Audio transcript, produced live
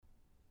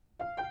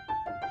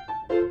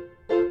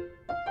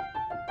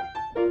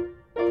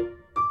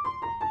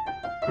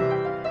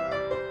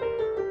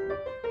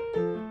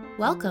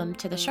Welcome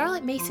to the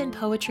Charlotte Mason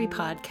Poetry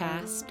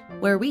Podcast,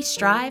 where we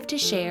strive to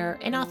share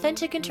an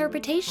authentic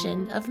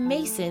interpretation of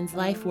Mason's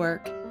life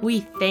work. We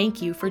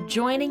thank you for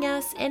joining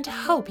us and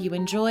hope you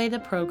enjoy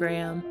the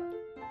program.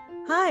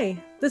 Hi,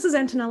 this is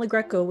Antonella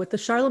Greco with the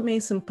Charlotte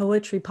Mason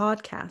Poetry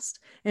Podcast,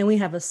 and we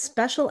have a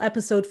special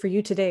episode for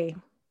you today.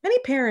 Many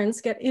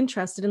parents get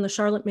interested in the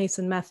Charlotte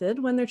Mason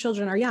method when their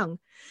children are young,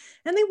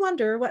 and they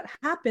wonder what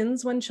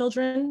happens when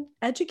children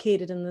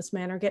educated in this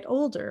manner get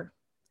older.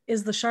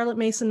 Is the Charlotte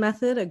Mason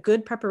method a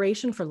good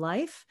preparation for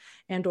life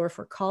and/or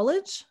for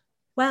college?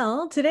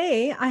 Well,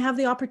 today I have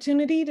the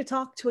opportunity to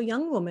talk to a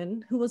young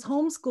woman who was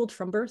homeschooled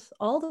from birth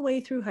all the way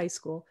through high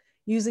school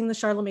using the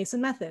Charlotte Mason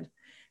method.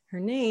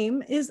 Her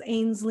name is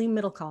Ainsley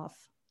Middlecoff.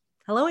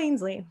 Hello,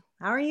 Ainsley.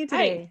 How are you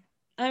today?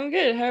 Hi, I'm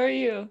good. How are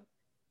you?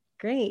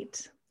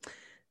 Great.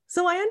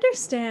 So I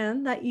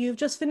understand that you've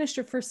just finished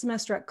your first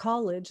semester at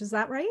college. Is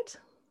that right?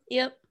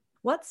 Yep.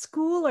 What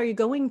school are you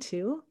going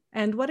to,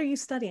 and what are you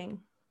studying?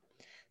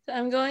 So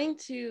I'm going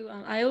to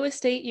Iowa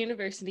State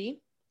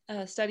University,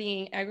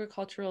 studying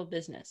agricultural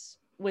business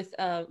with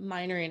a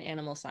minor in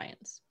animal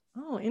science.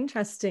 Oh,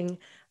 interesting.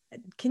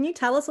 Can you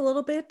tell us a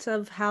little bit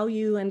of how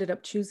you ended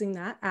up choosing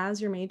that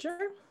as your major?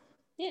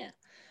 Yeah.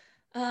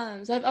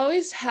 So I've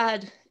always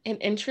had an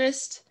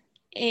interest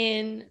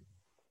in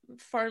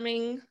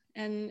farming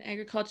and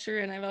agriculture,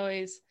 and I've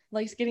always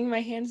liked getting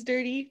my hands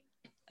dirty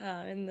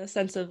in the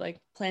sense of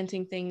like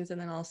planting things and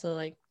then also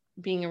like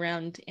being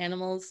around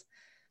animals.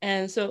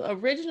 And so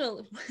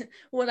originally,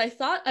 what I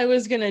thought I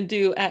was going to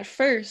do at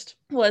first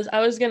was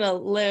I was going to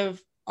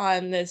live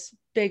on this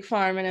big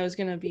farm and I was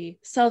going to be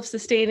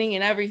self-sustaining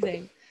and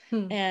everything.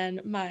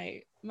 And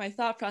my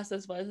thought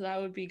process was that I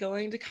would be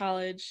going to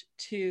college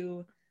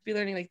to be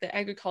learning like the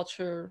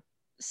agriculture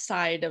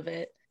side of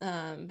it.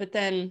 But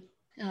then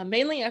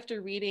mainly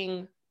after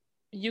reading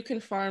You Can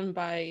Farm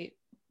by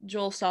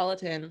Joel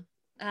Salatin,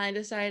 I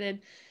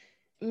decided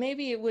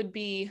maybe it would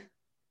be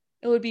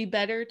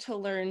better to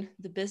learn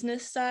the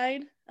business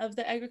side of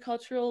the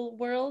agricultural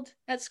world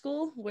at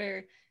school, where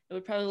it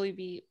would probably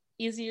be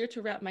easier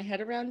to wrap my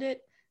head around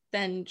it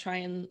than try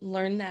and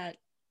learn that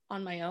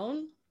on my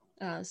own.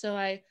 So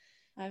I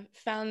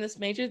found this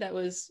major that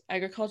was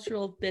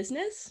agricultural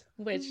business,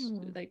 which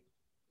like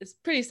is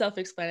pretty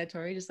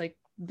self-explanatory, just like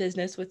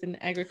business with an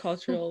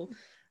agricultural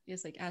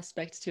like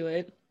aspect to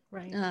it.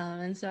 Right.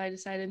 And so I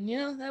decided,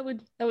 that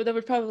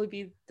would probably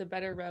be the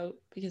better route,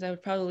 because I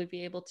would probably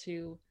be able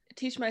to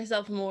teach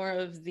myself more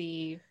of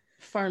the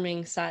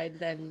farming side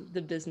than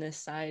the business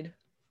side.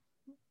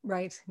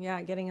 Right.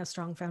 Yeah. Getting a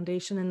strong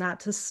foundation in that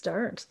to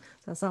start.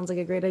 That sounds like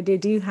a great idea.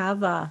 Do you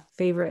have a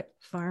favorite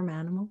farm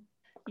animal?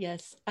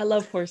 Yes. I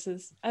love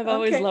horses. I've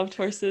always loved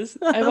horses.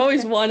 I've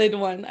always wanted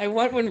one. I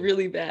want one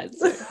really bad.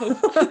 So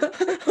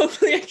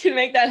hopefully I can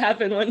make that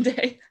happen one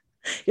day.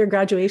 Your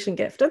graduation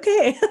gift.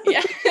 Okay.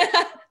 Yeah.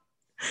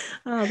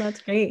 Oh,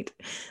 that's great.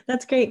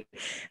 That's great.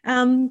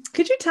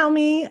 Could you tell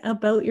me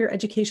about your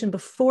education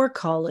before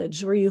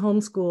college? Were you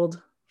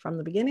homeschooled from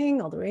the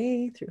beginning all the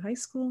way through high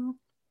school?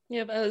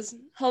 Yeah, I was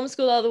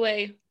homeschooled all the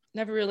way.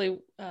 Never really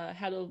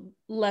had a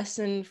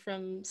lesson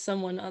from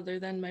someone other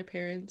than my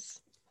parents.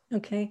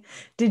 Okay.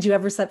 Did you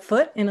ever set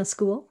foot in a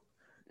school?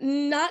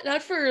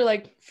 Not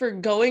for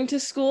going to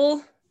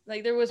school.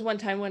 Like there was one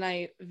time when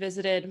I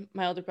visited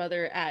my older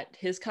brother at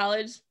his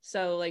college.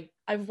 So like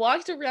I've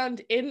walked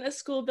around in a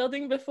school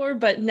building before,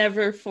 but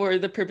never for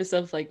the purpose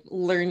of like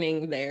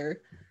learning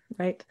there.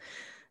 Right.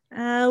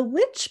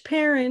 Which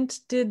parent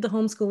did the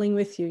homeschooling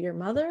with you, your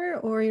mother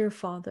or your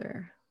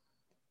father?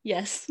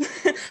 Yes.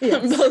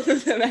 Both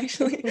of them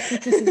actually.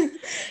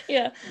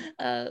 Yeah.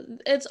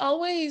 It's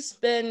always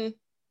been,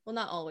 well,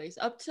 not always,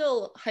 up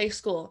till high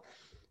school.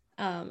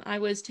 I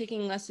was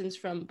taking lessons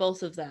from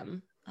both of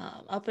them.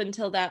 Up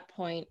until that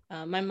point,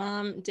 my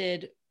mom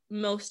did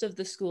most of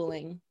the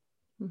schooling.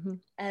 Mm-hmm.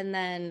 And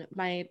then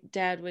my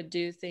dad would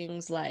do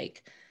things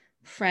like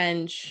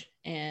French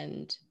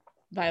and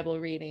Bible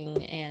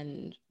reading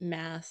and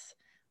math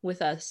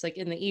with us, like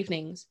in the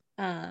evenings.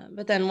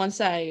 But then once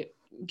I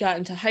got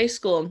into high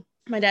school,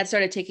 my dad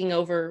started taking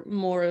over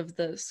more of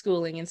the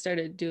schooling and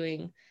started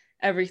doing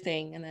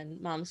everything. And then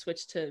mom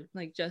switched to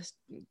like just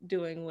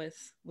doing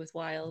with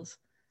Wiles.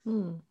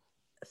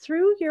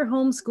 Through your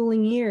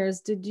homeschooling years,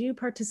 did you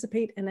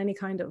participate in any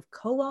kind of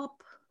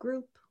co-op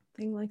group,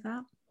 thing like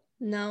that?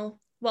 No.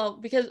 Well,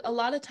 because a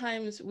lot of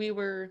times we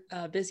were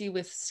busy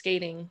with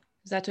skating,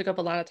 because that took up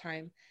a lot of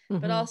time.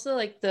 Mm-hmm. But also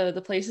like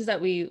the places that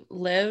we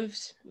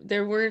lived,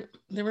 there weren't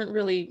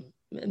really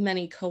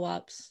many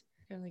co-ops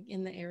like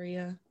in the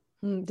area.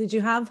 Did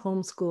you have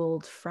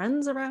homeschooled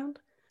friends around?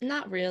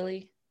 Not really.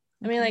 Okay.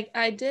 I mean, like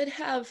I did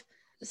have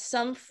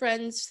some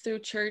friends through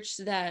church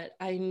that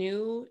I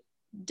knew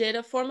did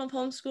a form of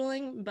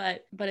homeschooling,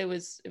 but it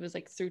was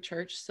like through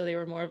church, so they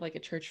were more of like a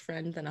church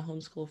friend than a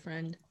homeschool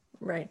friend.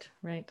 Right.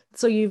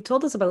 So you've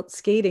told us about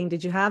skating.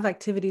 Did you have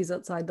activities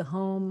outside the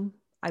home?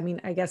 I mean,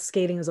 I guess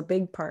skating is a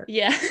big part.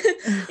 Yeah.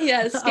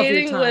 Yeah,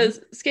 skating was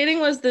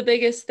the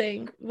biggest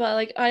thing. But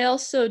like I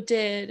also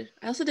did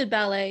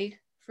ballet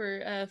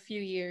for a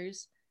few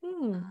years.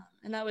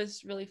 And that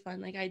was really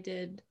fun. Like I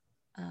did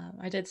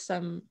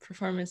some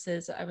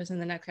performances. I was in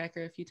the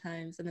Nutcracker a few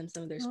times, and then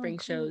some of their spring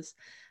shows.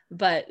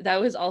 But that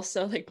was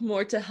also like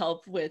more to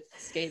help with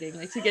skating,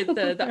 like to get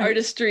the Right.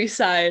 artistry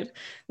side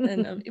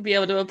and be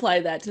able to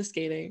apply that to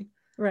skating.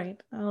 Right.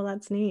 Oh,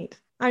 that's neat.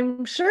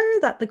 I'm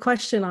sure that the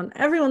question on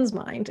everyone's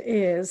mind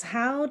is,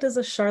 how does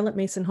a Charlotte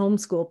Mason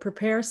homeschool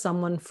prepare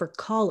someone for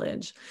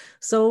college?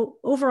 So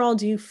overall,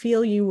 do you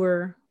feel you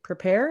were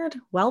prepared,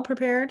 well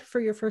prepared for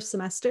your first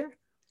semester?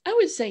 I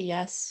would say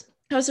yes.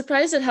 I was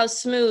surprised at how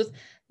smooth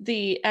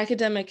the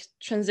academic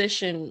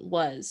transition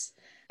was.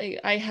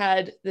 I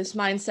had this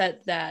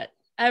mindset that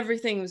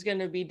everything was going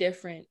to be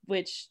different,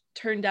 which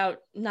turned out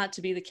not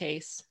to be the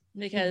case,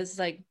 because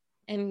like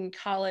in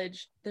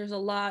college, there's a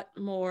lot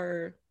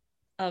more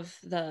of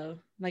the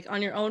like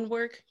on your own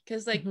work,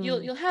 because like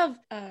you'll have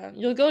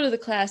you'll go to the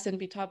class and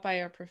be taught by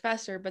a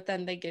professor, but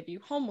then they give you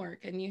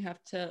homework and you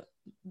have to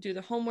do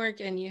the homework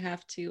and you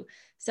have to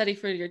study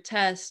for your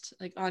test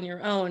like on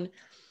your own.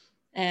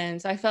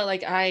 And so I felt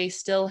like I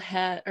still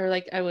had, or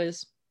like I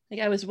was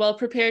well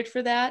prepared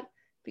for that,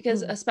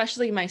 because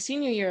especially my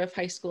senior year of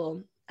high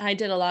school, I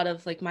did a lot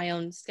of like my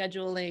own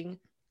scheduling.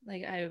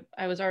 Like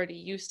I was already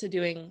used to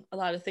doing a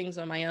lot of things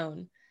on my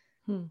own.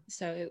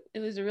 So it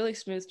was a really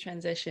smooth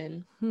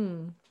transition.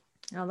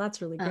 Oh,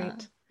 that's really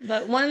great.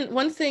 But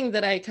one thing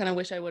that I kind of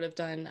wish I would have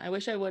done, I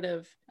wish I would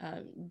have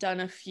done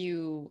a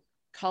few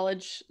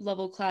college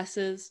level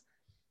classes,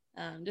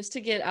 just to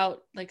get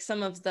out like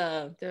some of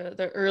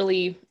the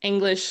early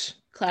English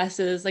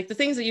classes, like the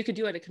things that you could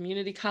do at a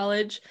community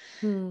college.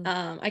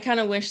 I kind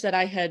of wish that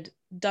I had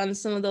done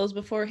some of those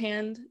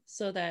beforehand,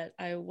 so that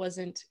I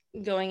wasn't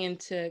going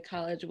into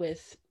college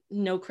with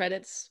no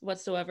credits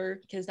whatsoever,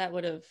 because that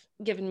would have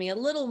given me a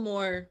little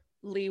more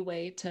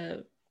leeway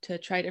to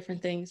try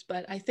different things.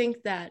 But I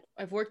think that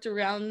I've worked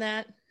around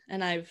that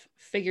and I've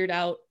figured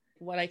out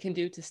what I can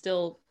do to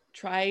still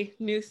try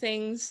new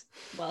things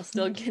while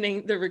still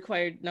getting the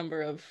required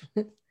number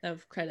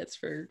of credits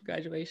for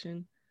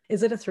graduation.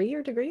 Is it a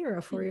 3-year degree or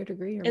a 4-year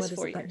degree? Or it's what is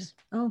 4 it? years.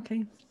 Oh,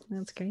 okay,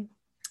 that's great.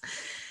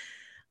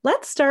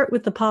 Let's start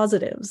with the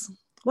positives.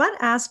 What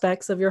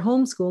aspects of your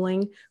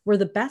homeschooling were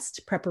the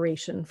best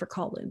preparation for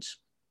college?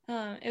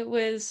 It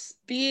was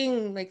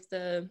being like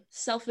the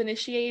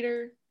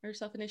self-initiation,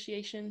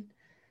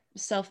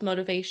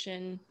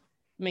 self-motivation,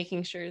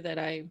 making sure that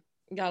I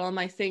got all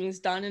my things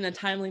done in a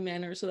timely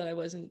manner so that I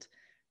wasn't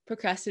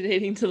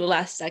procrastinating to the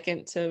last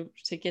second to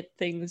get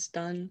things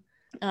done.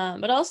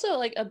 But also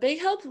like a big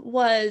help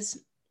was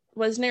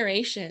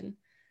narration,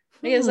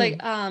 because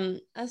like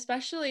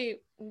especially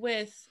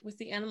with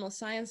the animal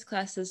science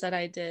classes that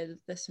I did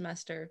this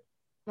semester,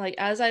 like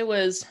as I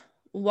was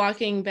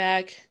walking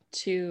back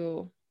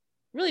to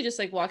really just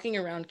like walking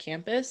around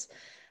campus,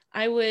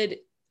 I would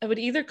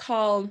either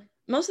call,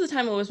 most of the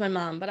time it was my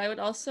mom, but I would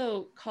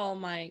also call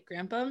my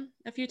grandpa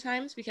a few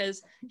times,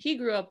 because he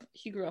grew up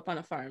on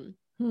a farm.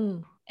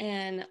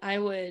 And I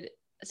would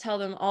tell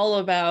them all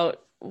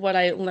about what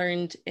I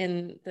learned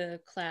in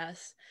the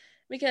class,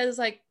 because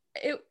like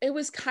it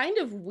was kind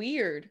of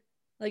weird,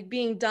 like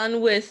being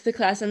done with the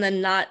class and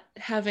then not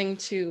having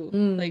to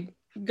like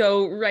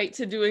go right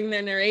to doing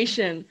the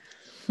narration,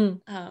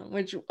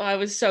 which I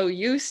was so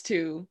used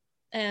to.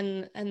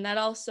 And that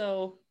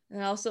also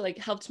like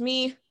helped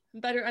me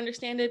better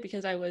understand it,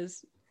 because I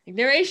was like,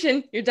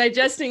 narration, you're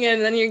digesting it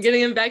and then you're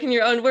getting them back in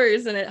your own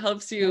words, and it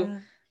helps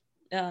you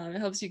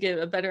get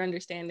a better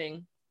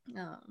understanding.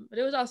 But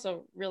it was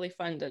also really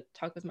fun to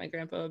talk with my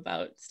grandpa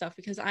about stuff,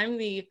 because I'm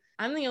the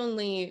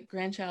only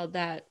grandchild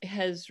that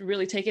has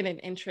really taken an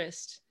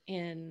interest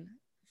in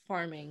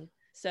farming.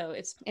 So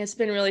it's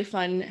been really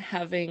fun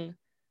having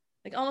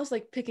like almost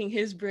like picking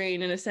his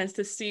brain in a sense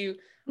to see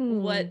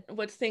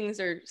what things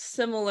are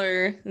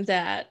similar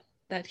that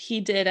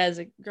he did as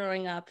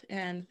growing up,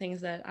 and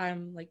things that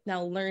I'm like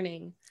now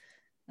learning.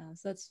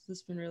 So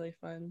that's been really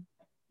fun.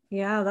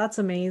 Yeah, that's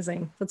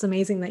amazing. That's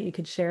amazing that you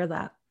could share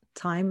that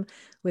time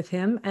with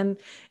him. And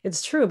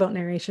it's true about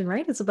narration,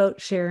 right? It's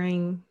about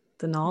sharing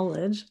the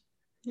knowledge.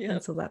 Yeah.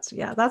 And so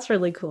that's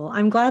really cool.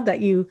 I'm glad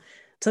that you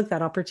took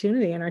that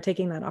opportunity and are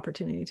taking that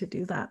opportunity to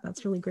do that.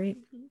 That's really great.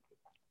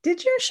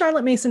 Did your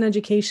Charlotte Mason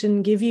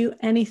education give you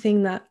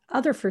anything that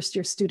other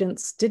first-year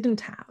students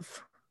didn't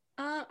have?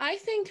 I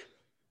think,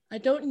 I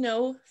don't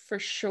know for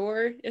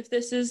sure if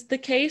this is the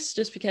case,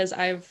 just because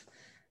I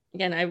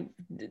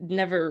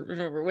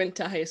never went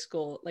to high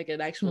school, like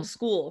an actual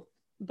school.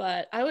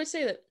 But I would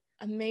say that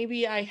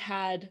maybe I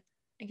had,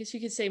 I guess you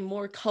could say,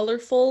 more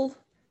colorful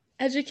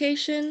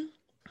education.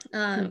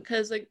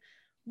 Because like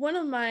one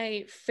of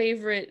my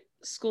favorite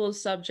school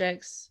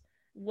subjects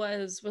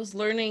was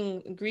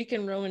learning Greek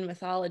and Roman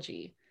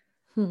mythology.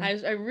 I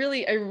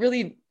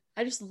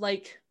just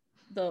like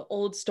the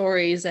old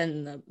stories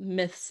and the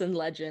myths and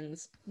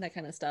legends, that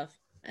kind of stuff.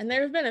 And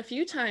there have been a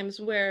few times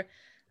where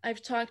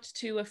I've talked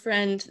to a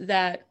friend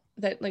that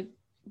like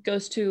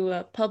goes to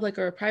a public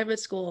or a private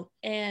school,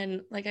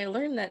 and like I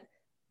learned that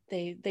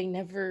they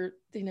never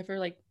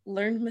like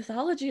learned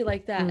mythology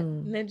like that.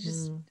 And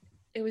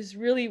it was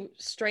really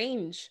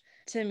strange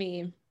to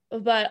me.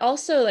 but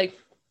also like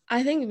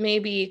I think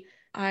maybe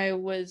I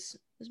was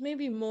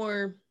maybe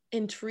more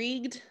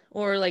intrigued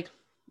or like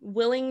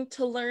willing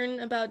to learn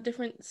about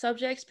different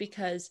subjects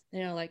because,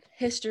 you know, like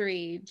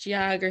history,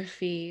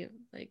 geography,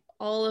 like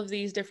all of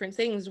these different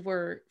things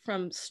were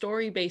from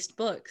story-based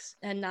books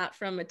and not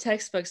from a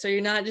textbook. So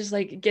you're not just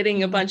like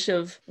getting a bunch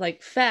of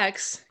like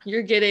facts,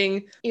 you're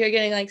getting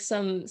like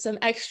some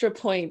extra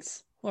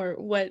points or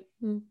what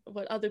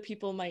other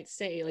people might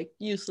say, like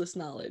useless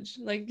knowledge,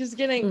 like just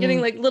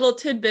getting like little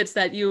tidbits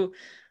that you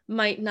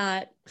might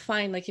not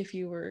find like if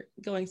you were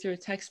going through a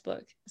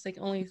textbook. It's like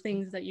only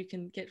things that you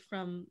can get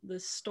from the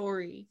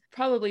story.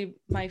 Probably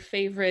my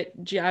favorite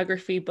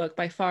geography book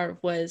by far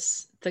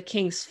was The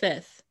King's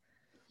Fifth.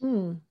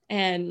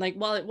 And like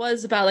while it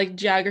was about like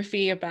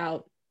geography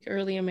about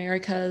early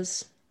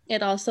Americas,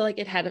 it also like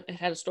it had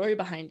a story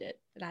behind it,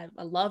 and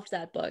I loved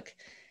that book.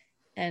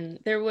 And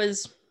there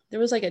was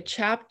like a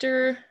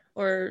chapter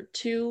or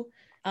two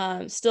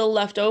still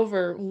left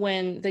over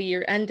when the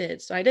year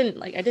ended, so I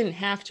didn't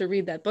have to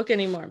read that book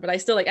anymore, but I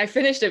still I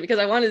finished it because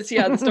I wanted to see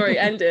how the story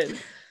ended.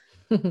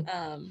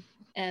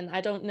 And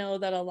I don't know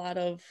that a lot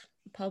of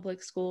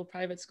public school,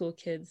 private school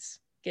kids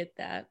get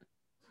that.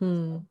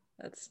 So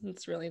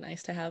that's really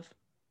nice to have.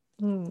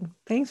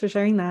 Thanks for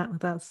sharing that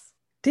with us.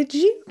 Did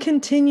you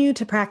continue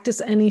to practice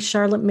any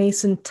Charlotte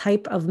Mason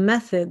type of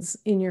methods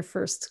in your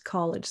first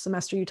college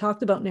semester? You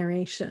talked about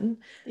narration.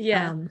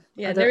 Yeah.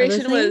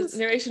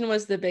 Narration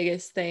was the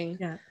biggest thing.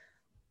 Yeah.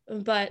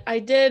 But I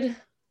did,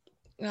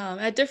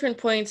 at different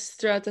points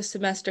throughout the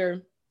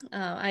semester,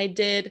 I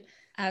did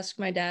ask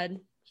my dad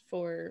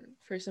for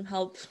some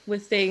help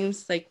with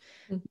things, like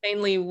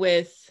mainly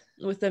with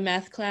the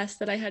math class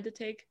that I had to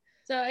take.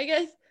 So I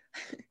guess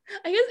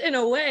in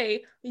a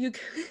way you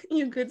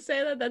could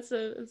say that that's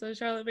a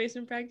Charlotte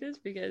Mason practice,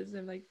 because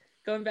I'm like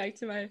going back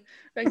to my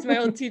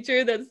old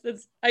teacher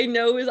that's I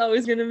know is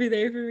always going to be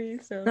there for me.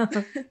 So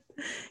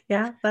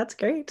yeah, that's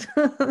great.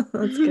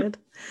 That's good.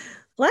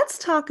 Let's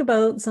talk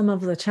about some of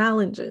the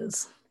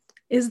challenges.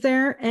 Is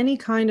there any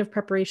kind of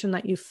preparation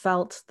that you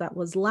felt that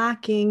was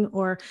lacking,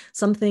 or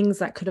some things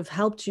that could have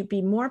helped you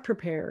be more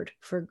prepared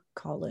for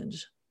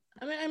college?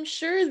 I mean, I'm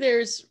sure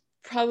there's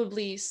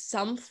probably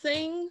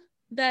something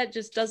that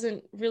just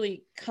doesn't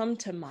really come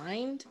to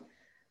mind,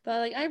 but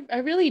like I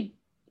really,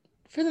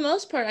 for the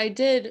most part, I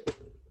did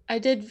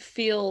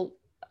feel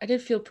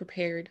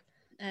prepared.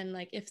 And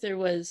like if there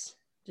was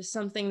just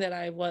something that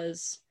I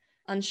was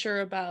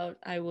unsure about,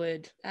 I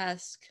would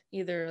ask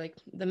either like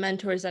the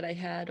mentors that I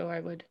had, or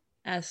I would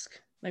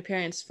ask my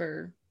parents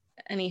for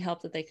any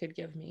help that they could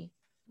give me.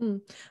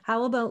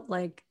 How about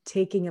like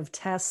taking of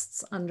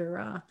tests under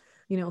a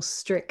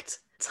strict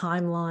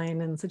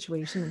timeline and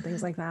situation and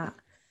things like that?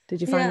 Did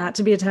you find that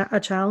to be a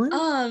challenge?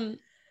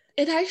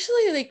 It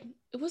actually like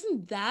it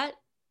wasn't that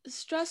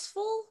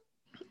stressful.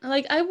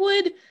 Like I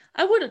would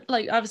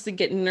like obviously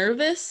get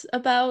nervous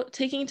about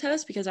taking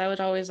tests because I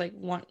would always like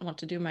want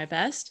to do my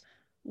best.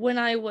 When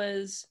I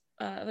was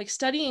like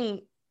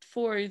studying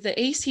for the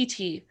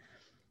ACT,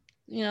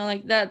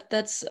 like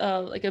that's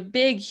like a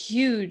big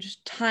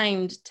huge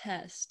timed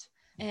test,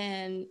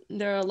 and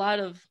there are a lot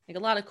of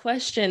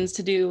questions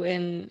to do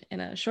in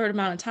a short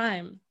amount of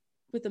time.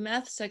 With the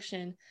math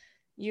section,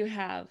 you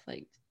have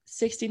like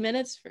 60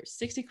 minutes for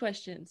 60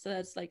 questions. So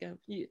that's like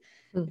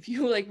if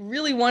you like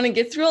really want to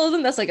get through all of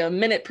them, that's like a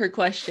minute per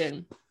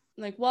question.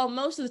 Like, while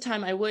most of the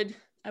time I would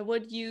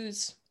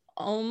use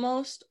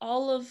almost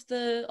all of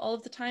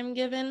the time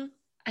given,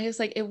 I guess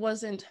like it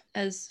wasn't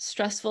as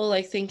stressful,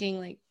 like thinking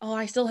like, oh,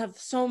 I still have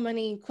so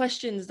many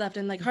questions left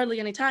and like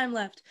hardly any time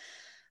left.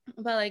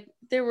 But like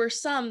there were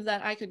some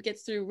that I could get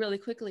through really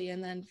quickly,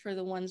 and then for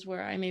the ones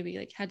where I maybe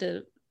like had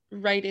to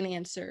write an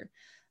answer,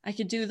 I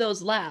could do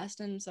those last,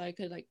 and so I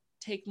could like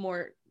take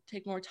more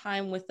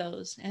time with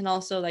those. And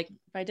also like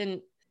if I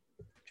didn't,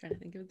 I'm trying to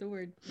think of the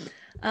word,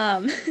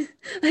 like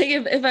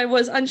if I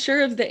was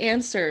unsure of the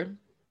answer,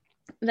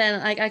 then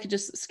I could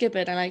just skip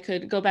it and I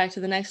could go back to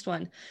the next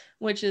one,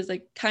 which is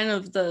like kind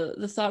of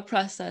the thought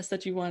process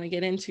that you want to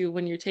get into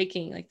when you're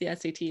taking like the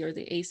SAT or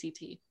the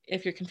ACT.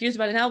 If you're confused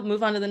about it now,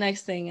 move on to the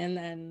next thing and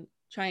then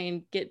try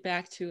and get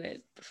back to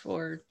it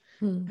before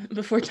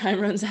time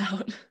runs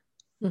out.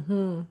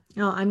 Oh,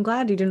 I'm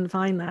glad you didn't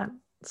find that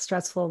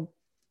stressful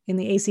in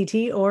the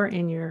ACT or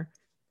in your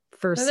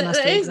first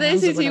semester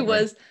exams. The ACT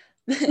was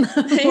the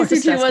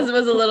ACT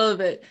was a little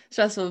bit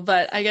stressful,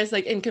 but I guess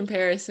like in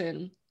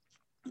comparison,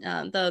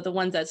 the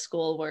ones at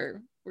school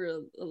were a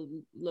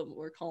little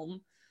more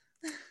calm.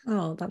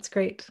 Oh, that's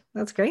great.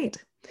 That's great.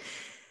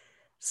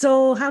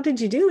 So how did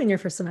you do in your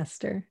first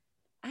semester?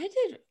 I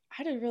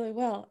did really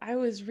well. I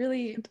was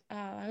really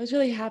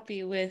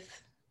happy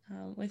with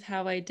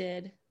how I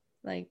did.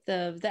 Like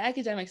the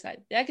academic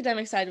side. The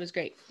academic side was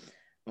great.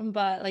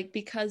 But like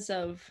because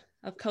of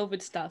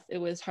COVID stuff, it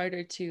was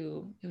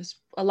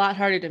a lot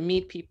harder to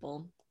meet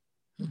people.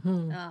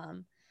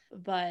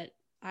 But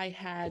I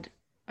had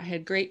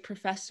great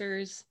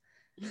professors.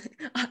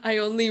 I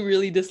only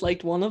really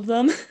disliked one of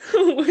them,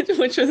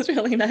 which was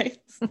really nice.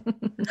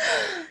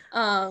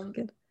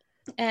 Good.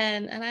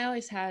 And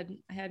I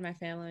had my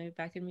family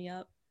backing me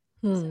up.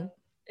 Hmm. So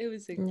it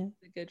was a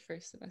good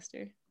first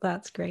semester.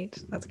 That's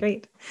great. That's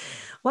great.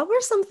 What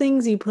were some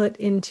things you put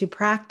into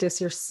practice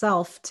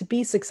yourself to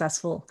be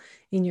successful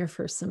in your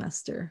first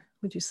semester,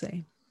 would you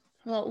say?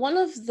 Well, one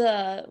of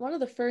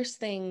the first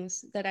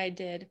things that I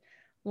did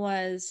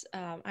was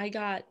I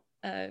got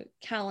a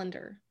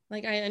calendar.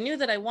 Like I knew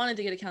that I wanted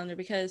to get a calendar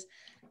because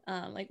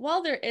like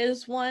while there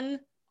is one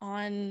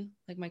on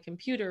like my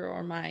computer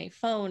or my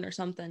phone or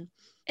something,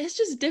 it's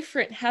just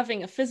different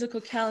having a physical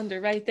calendar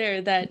right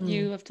there that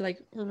you have to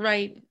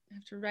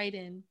write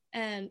in.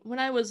 And when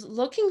I was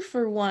looking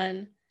for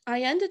one,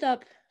 I ended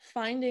up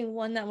finding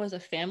one that was a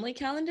family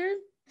calendar.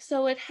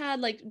 So it had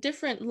like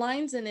different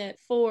lines in it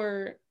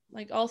for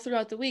like all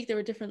throughout the week. There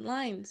were different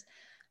lines.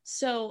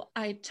 So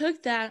I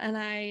took that and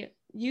I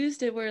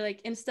used it where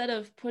like instead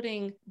of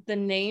putting the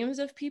names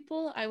of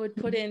people, I would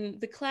put in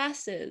the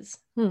classes.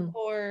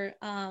 Or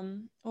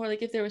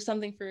like if there was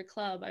something for a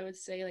club, I would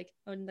say like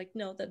I would like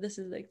note that this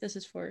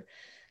is for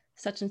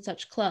such and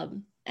such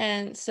club.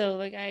 And so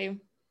like I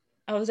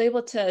was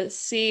able to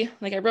see,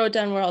 like I wrote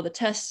down where all the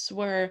tests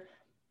were,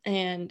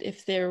 and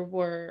if there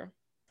were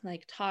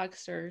like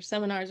talks or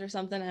seminars or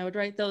something, I would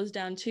write those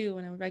down too,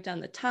 and I would write down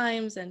the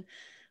times and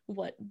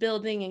what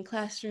building and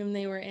classroom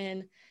they were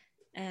in,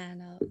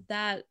 and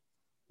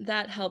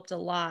that helped a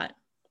lot.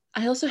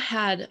 I also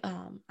had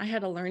I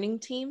had a learning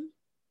team.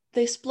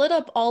 They split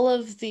up all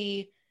of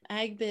the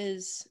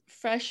AgBiz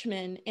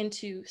freshmen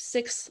into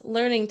 6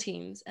 learning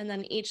teams, and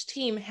then each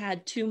team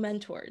had 2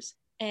 mentors.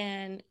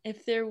 And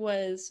if there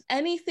was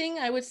anything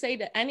I would say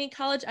to any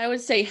college, I would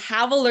say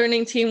have a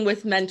learning team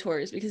with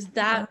mentors, because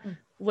that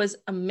was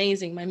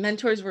amazing. My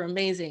mentors were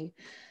amazing.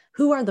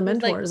 Who are the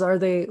mentors? Like, are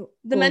they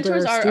the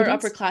mentors are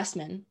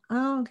upperclassmen?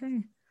 Oh,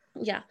 okay.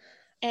 Yeah.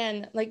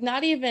 And like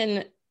not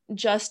even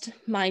just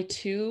my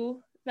 2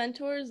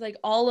 mentors, like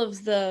all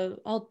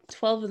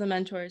 12 of the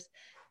mentors,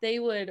 they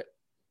would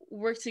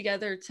work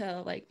together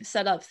to like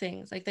set up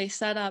things. Like they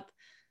set up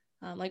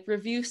like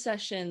review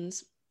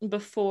sessions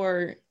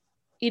before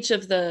each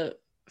of the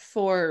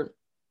 4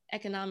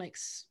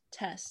 economics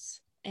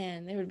tests,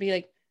 and there would be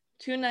like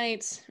 2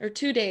 nights or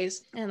 2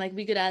 days, and like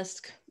we could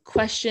ask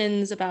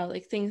questions about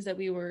like things that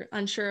we were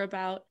unsure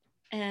about.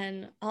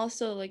 And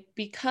also like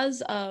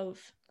because of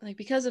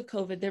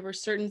COVID, there were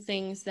certain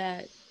things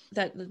that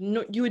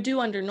you would do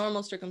under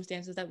normal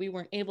circumstances that we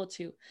weren't able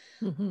to.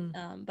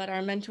 But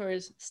our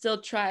mentors still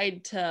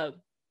tried to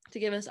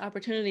give us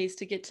opportunities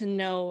to get to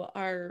know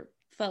our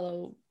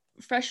fellow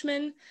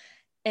freshmen,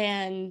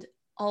 and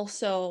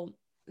also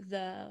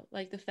the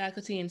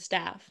faculty and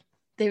staff.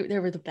 They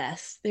were the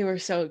best. They were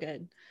so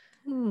good.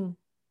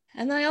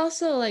 And then I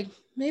also like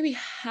maybe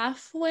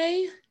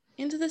halfway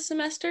into the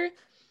semester,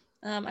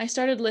 I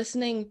started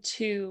listening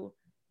to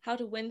How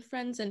to Win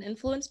Friends and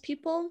Influence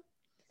People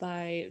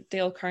by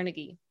Dale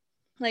Carnegie.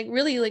 Like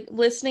really like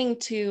listening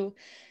to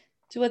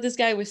what this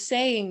guy was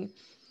saying,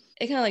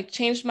 it kind of like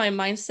changed my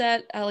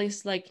mindset, at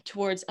least like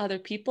towards other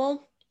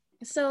people.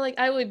 So like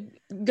I would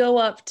go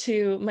up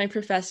to my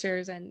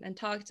professors and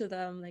talk to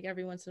them like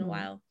every once in a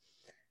while.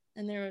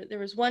 And there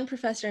was one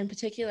professor in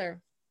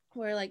particular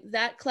where like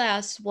that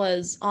class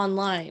was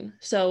online.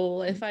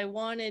 So if I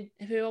wanted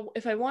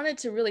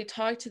to really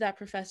talk to that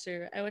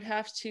professor, I would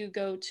have to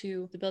go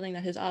to the building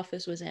that his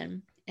office was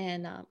in,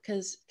 and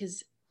because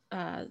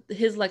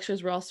his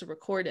lectures were also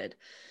recorded,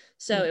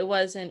 so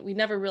we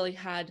never really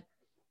had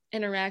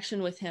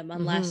interaction with him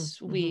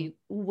unless we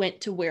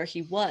went to where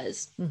he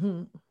was.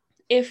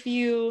 If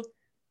you,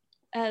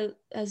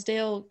 as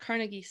Dale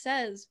Carnegie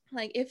says,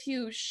 like if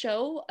you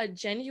show a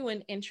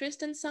genuine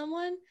interest in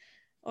someone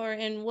or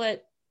in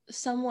what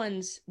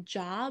someone's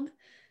job,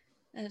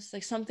 and it's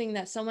like something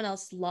that someone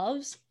else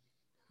loves,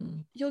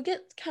 you'll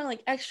get kind of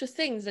like extra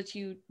things that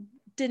you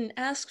didn't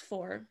ask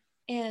for.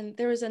 And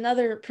there was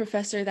another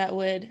professor that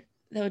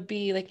would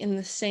be like in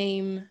the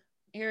same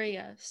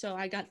area, so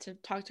I got to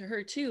talk to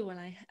her too.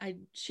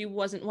 And she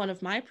wasn't one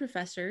of my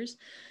professors,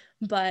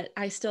 but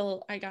I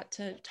got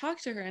to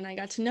talk to her and I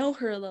got to know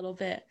her a little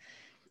bit.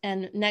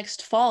 And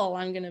next fall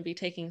I'm going to be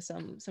taking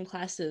some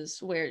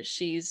classes where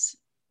she's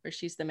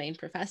the main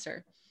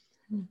professor.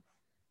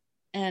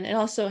 And it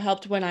also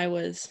helped when I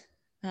was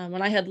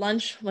when I had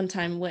lunch one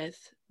time with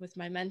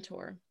my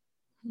mentor.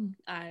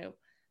 I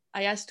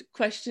asked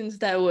questions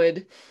that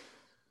would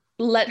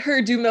let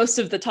her do most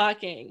of the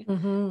talking.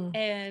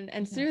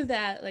 And through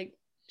that, like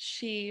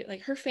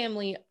her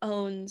family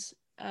owns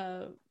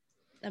a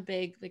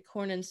big like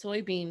corn and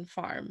soybean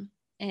farm,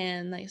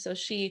 and like so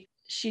she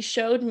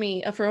showed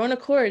me of her own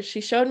accord,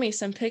 she showed me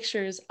some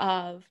pictures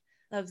of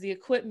the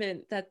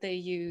equipment that they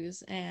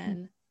use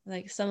and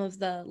like some of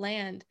the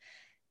land.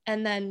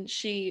 And then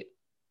she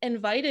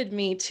invited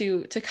me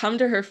to come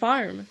to her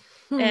farm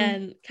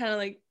and kind of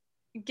like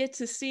get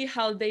to see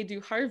how they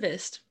do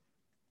harvest,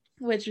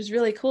 which was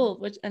really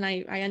cool. And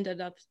I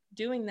ended up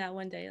doing that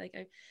one day. Like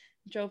I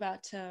drove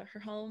out to her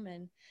home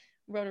and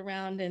rode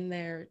around in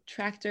their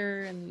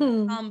tractor and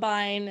the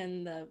combine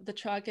and the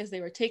truck as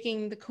they were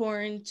taking the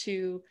corn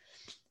to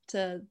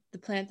to the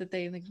plant that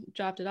they like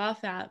dropped it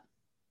off at,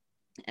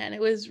 and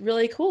it was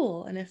really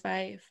cool. And if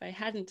I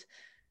hadn't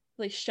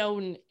really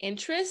shown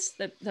interest,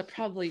 that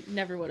probably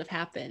never would have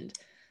happened.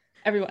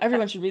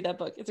 Everyone should read that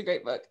book. It's a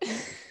great book.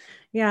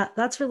 Yeah,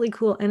 that's really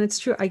cool. And it's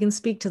true. I can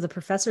speak to the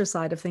professor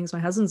side of things. My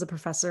husband's a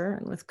professor,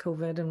 and with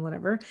COVID and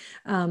whatever,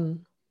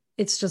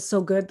 it's just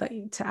so good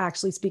to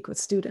actually speak with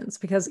students,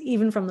 because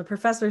even from the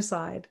professor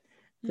side,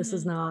 this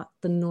is not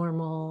the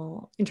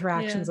normal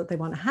interactions that they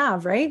want to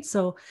have, right?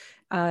 So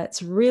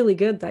it's really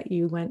good that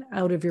you went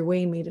out of your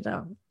way and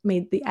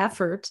made the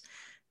effort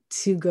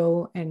to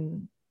go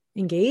and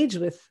engage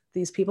with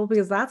these people,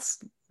 because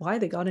that's why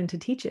they got into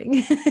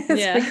teaching.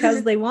 It's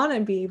because they want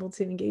to be able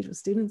to engage with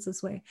students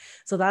this way.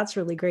 So that's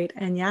really great.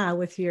 And yeah,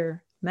 with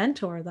your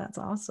mentor, that's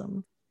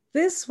awesome.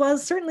 This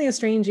was certainly a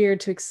strange year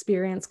to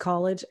experience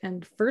college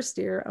and first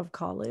year of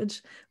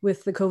college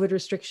with the COVID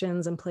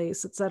restrictions in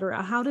place, et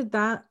cetera. How did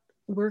that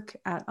work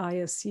at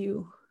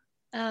ISU?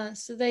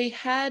 So they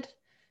had,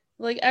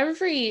 like,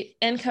 every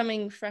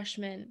incoming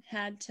freshman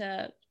had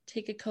to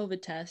take a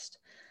COVID test,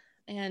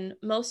 and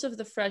most of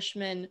the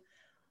freshmen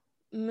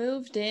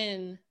moved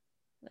in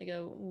like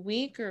a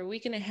week or a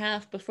week and a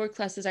half before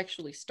classes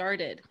actually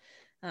started,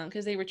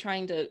 because they were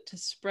trying to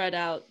spread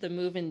out the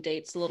move-in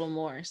dates a little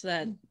more so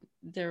that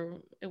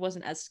it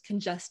wasn't as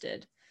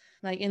congested.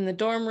 Like in the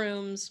dorm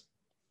rooms,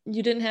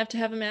 you didn't have to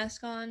have a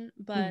mask on,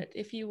 but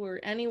if you were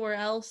anywhere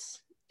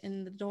else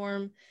in the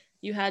dorm,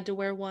 you had to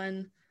wear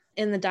one.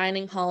 In the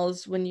dining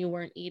halls, when you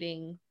weren't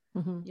eating,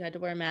 you had to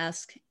wear a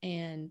mask.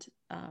 And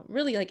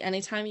really, like,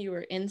 anytime you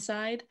were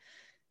inside,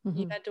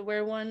 you had to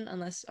wear one,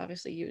 unless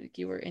obviously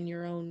you were in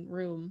your own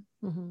room.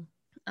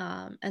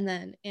 And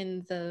then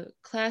in the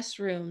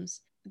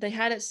classrooms, they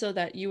had it so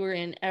that you were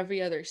in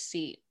every other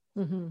seat,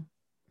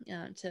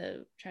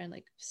 to try and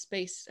like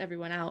space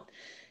everyone out.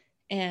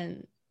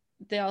 And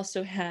they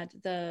also had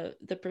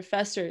the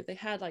professor, they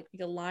had like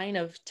a line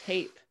of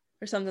tape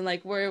or something,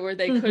 like where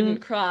they couldn't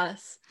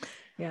cross.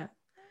 Yeah.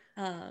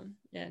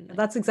 And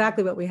that's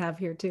exactly what we have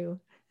here too.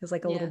 It's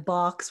like a little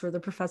box where the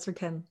professor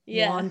can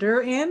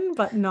wander in,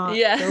 but not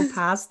go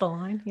past the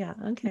line. Yeah.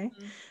 Okay.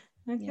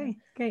 Okay.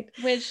 Great.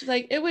 Which,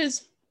 like, it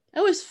was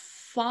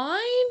fine.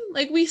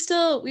 Like we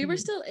were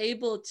still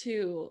able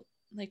to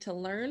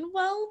learn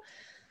well,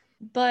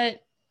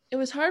 but it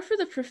was hard for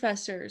the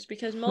professors,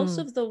 because most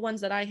of the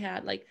ones that I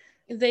had, like,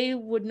 they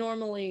would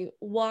normally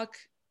walk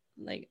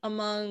like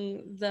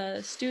among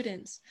the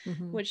students,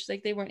 which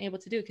like they weren't able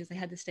to do because they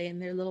had to stay in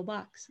their little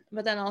box.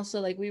 But then also,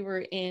 like, we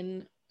were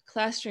in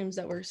classrooms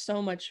that were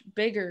so much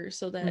bigger,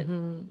 so that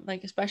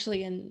like,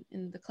 especially in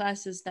the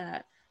classes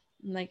that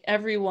like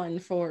everyone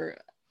for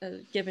a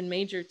given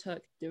major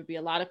took, there would be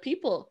a lot of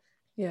people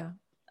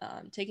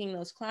taking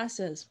those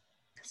classes.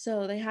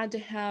 So they had to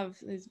have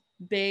these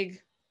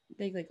big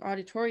like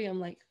auditorium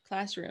like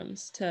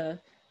classrooms to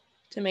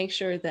make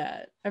sure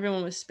that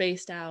everyone was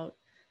spaced out.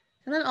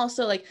 And then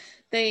also, like,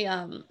 they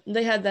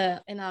had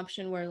an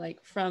option where,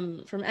 like,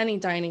 from any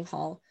dining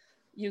hall,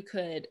 you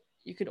could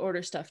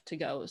order stuff to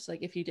go. So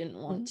like, if you didn't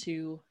want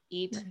to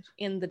eat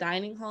in the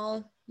dining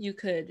hall, you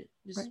could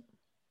just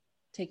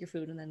take your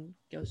food and then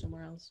go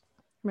somewhere else.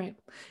 Right.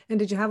 And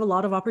did you have a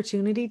lot of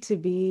opportunity to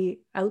be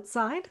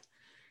outside?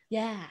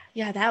 Yeah,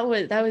 that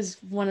was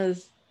one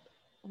of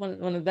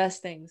the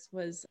best things.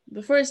 Was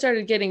before it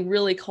started getting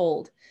really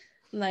cold,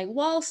 like,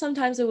 while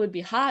sometimes it would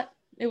be hot,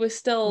 it was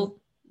still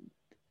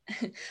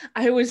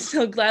I would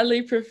still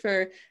gladly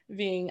prefer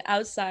being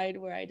outside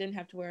where I didn't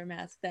have to wear a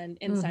mask than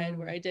inside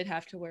where I did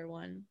have to wear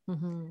one.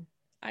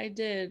 I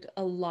did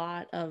a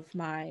lot of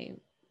my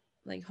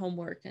like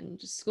homework and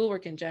just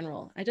schoolwork in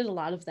general. I did a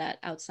lot of that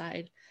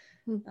outside.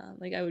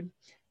 Like, I would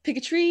pick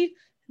a tree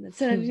and then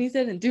sit underneath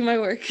it and do my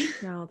work.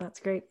 Oh, that's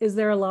great. Is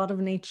there a lot of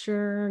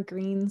nature,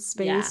 green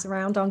space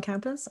around on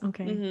campus?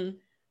 Okay.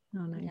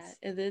 Oh, nice.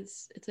 Yeah,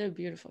 it's a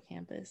beautiful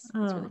campus.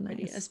 It's really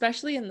pretty,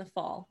 especially in the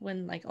fall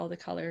when like all the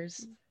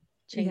colors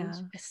change.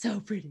 Yeah. It's so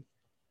pretty.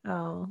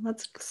 Oh,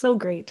 that's so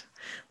great.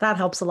 That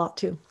helps a lot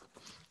too,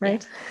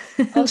 right?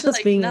 Also, just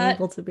like, being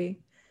able to be.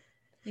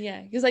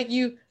 Yeah, because like,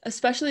 you,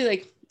 especially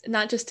like,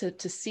 not just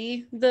to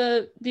see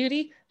the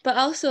beauty, but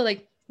also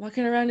like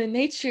walking around in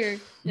nature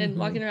and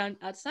walking around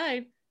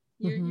outside,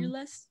 you're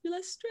less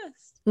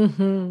stressed.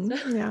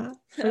 So, yeah,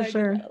 for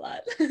sure. I did that a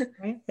lot.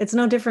 Right? It's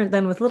no different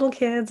than with little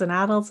kids and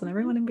adults and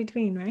everyone in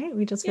between, right?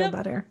 We just feel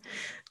better.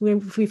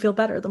 We feel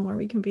better the more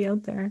we can be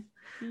out there.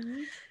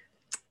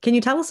 Can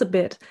you tell us a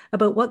bit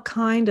about what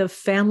kind of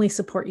family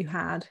support you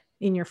had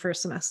in your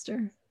first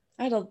semester?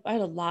 I had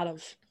a lot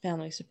of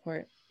family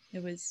support.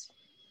 It was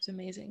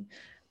amazing.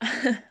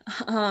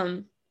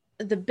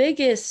 The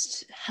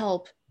biggest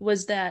help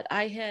was that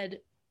I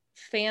had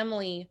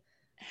family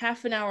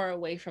half an hour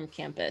away from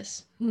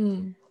campus.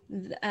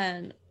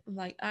 And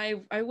like,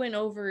 I went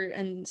over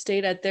and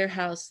stayed at their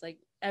house like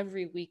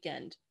every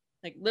weekend,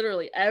 like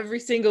literally every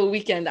single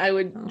weekend I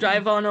would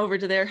drive on over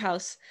to their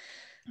house.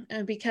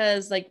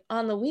 Because like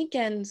on the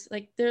weekends,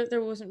 like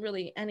there wasn't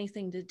really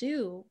anything to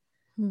do.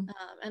 Hmm.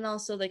 And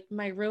also like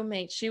my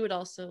roommate, she would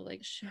also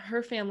like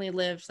her family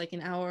lived like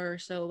an hour or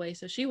so away,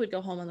 so she would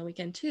go home on the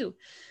weekend too.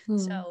 Hmm.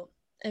 So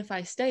if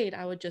I stayed,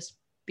 I would just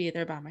be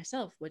there by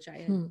myself, which I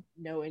had Hmm.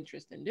 no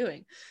interest in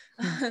doing.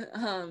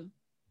 Hmm.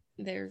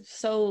 They're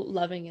so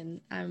loving,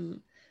 and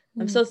I'm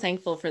Hmm. so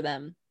thankful for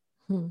them.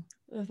 Hmm.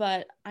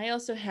 But I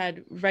also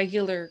had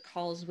regular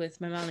calls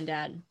with my mom and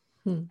dad.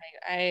 Hmm.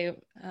 I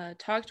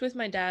talked with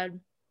my dad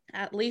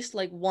at least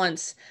like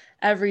once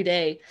every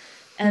day,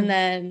 and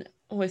then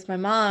with my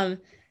mom,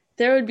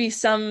 there would be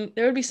some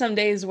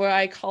days where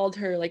I called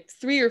her like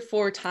 3 or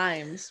 4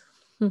 times,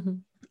 Hmm.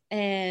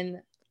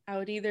 and I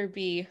would either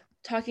be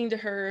talking to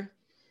her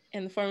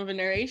in the form of a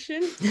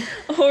narration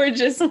or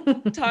just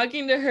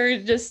talking to her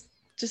just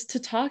to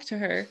talk to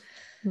her.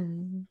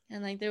 Hmm.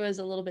 And like there was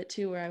a little bit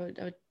too where I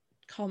would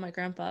call my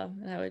grandpa,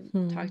 and I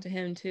would talk to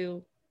him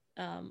too.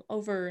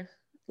 Over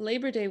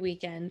Labor Day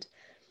weekend,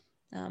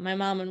 my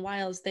mom and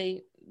Wiles,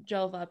 they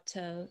drove up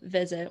to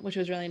visit, which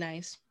was really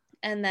nice.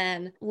 And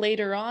then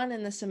later on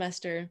in the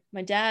semester,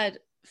 my dad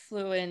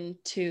flew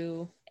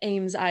into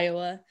Ames,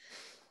 Iowa,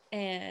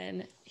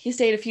 and he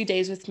stayed a few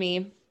days with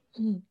me.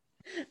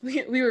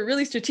 We were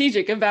really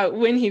strategic about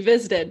when he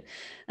visited,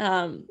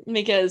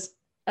 because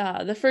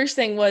the first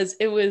thing was,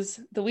 it was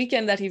the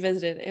weekend that he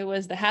visited. It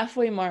was the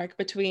halfway mark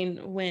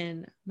between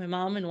when my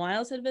mom and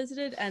Wiles had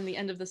visited and the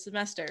end of the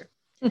semester.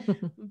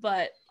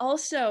 But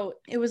also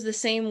it was the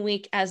same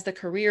week as the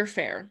career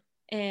fair.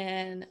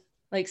 And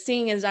like,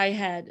 seeing as I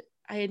had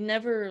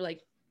never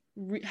like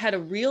had a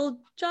real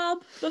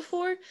job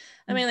before.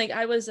 I mean, like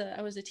I was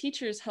a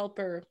teacher's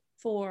helper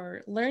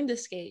for Learn to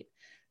Skate,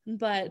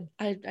 but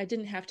I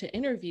didn't have to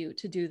interview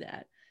to do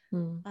that.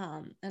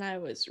 And I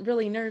was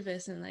really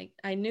nervous, and like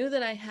I knew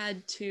that I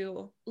had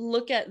to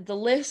look at the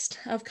list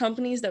of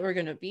companies that were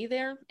going to be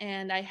there,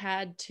 and I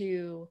had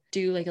to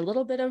do like a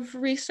little bit of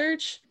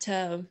research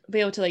to be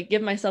able to like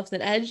give myself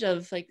an edge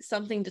of like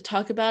something to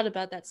talk about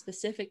that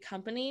specific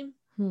company,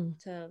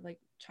 to like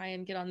try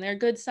and get on their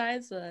good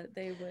side so that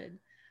they would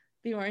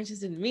be more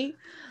interested in me.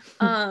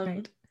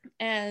 Right.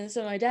 And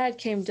so my dad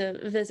came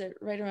to visit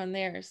right around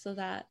there, so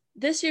that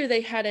this year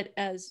they had it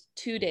as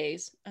 2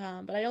 days,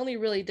 but I only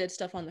really did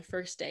stuff on the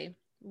first day,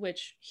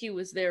 which he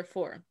was there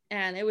for.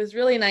 And it was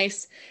really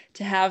nice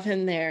to have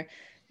him there,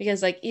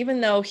 because like even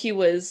though he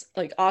was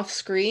like off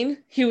screen,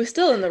 he was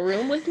still in the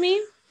room with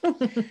me.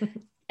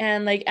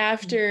 And like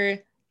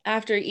after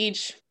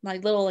each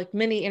like little like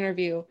mini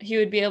interview, I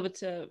would be able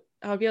to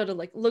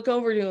like look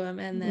over to him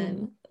and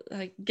then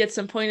like get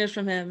some pointers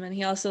from him. And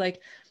he also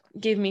like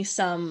gave me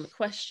some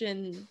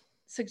question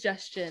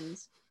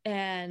suggestions.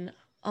 And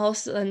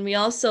we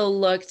also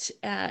looked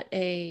at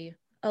a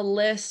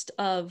list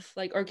of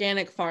like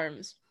organic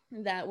farms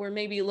that were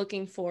maybe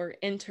looking for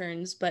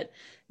interns, but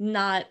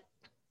not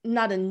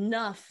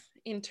enough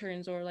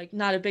interns, or like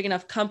not a big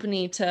enough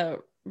company to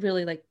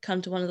really like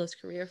come to one of those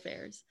career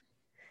fairs.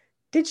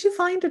 Did you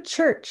find a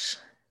church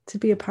to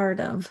be a part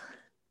of?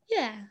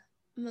 Yeah.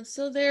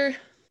 So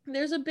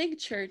there's a big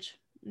church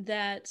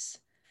that's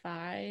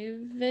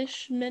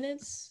 5-ish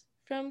minutes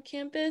from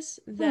campus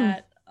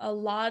that a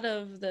lot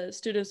of the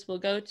students will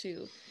go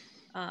to,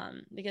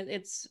 because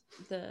it's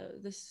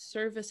the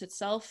service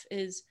itself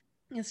is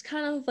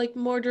kind of like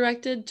more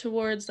directed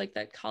towards like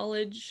that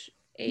college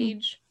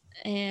age.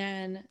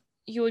 And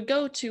you would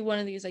go to one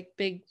of these like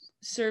big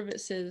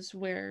services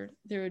where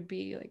there would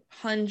be like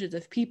hundreds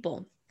of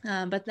people,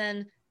 but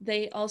then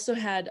they also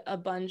had a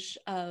bunch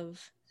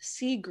of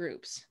C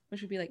groups,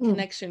 which would be like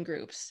connection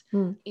groups.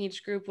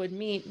 Each group would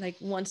meet like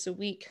once a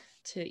week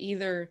to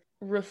either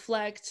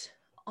reflect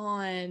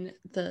on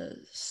the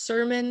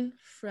sermon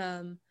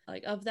from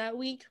like of that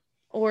week,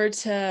 or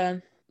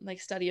to like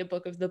study a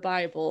book of the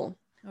Bible,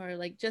 or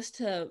like just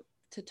to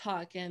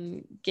talk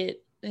and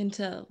get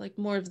into like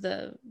more of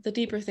the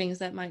deeper things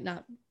that might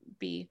not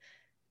be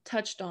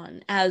touched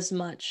on as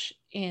much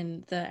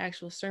in the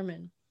actual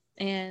sermon.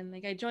 And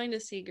like I joined a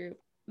C group,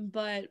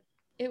 but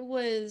it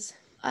was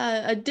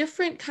a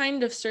different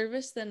kind of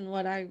service than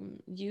what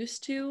I'm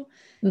used to,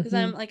 because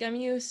I'm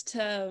used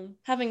to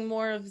having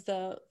more of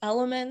the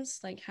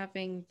elements, like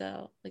having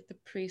the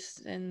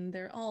priests in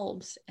their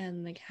albs,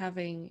 and like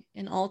having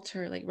an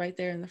altar like right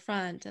there in the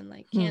front, and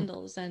like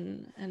candles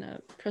and a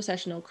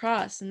processional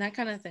cross and that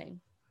kind of thing.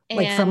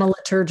 Like from a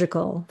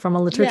liturgical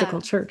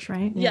church,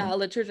 right? Yeah, a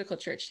liturgical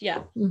church.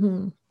 Yeah.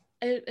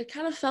 It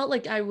kind of felt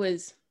like I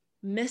was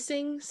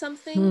missing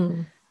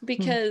something,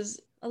 because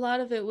a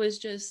lot of it was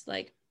just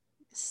like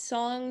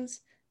songs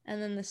and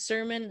then the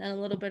sermon and a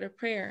little bit of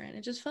prayer, and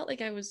it just felt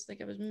like I was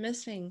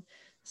missing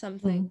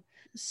something.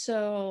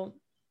 So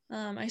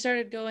I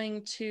started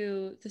going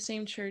to the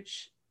same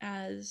church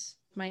as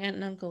my aunt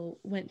and uncle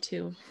went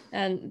to,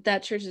 and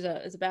that church is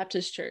a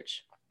Baptist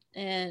church.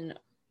 And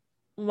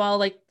while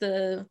like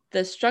the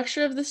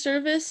structure of the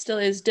service still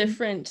is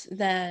different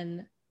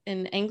than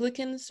an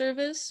Anglican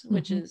service,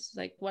 which is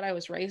like what I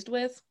was raised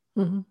with,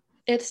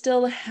 it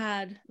still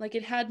had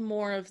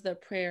more of the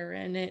prayer,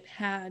 and it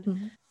had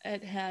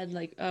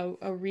like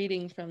a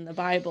reading from the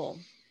Bible.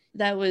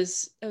 that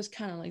was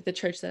kind of like the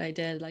church that I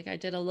did. Like I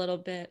did a little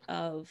bit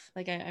of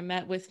like I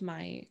met with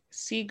my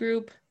C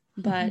group,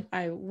 but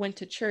I went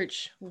to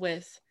church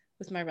with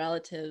my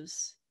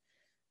relatives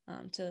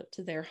to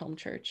their home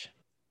church.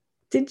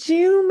 Did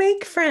you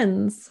make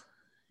friends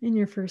in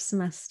your first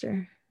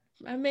semester?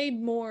 I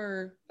made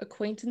more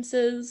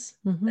acquaintances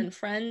than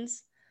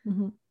friends,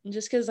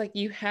 just because like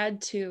you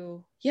had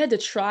to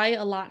try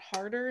a lot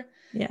harder,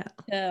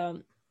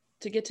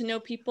 to get to know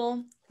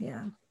people.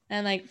 Yeah.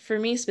 And like for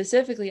me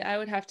specifically, I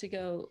would have to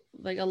go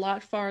like a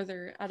lot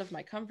farther out of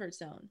my comfort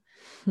zone,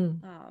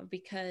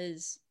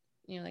 because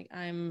like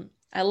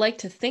I like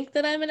to think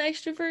that I'm an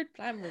extrovert,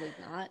 but I'm really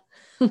not.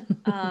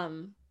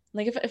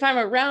 Like if I'm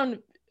around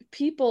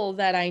people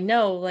that I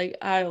know, like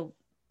I'll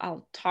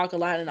talk a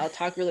lot and I'll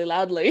talk really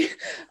loudly.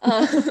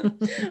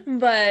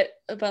 But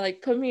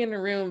like put me in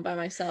a room by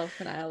myself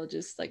and I'll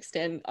just like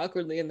stand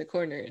awkwardly in the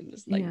corner and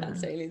just like not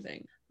say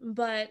anything.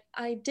 But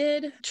I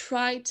did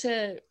try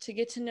to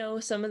get to know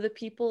some of the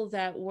people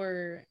that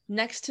were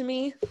next to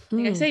me.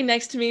 Like I say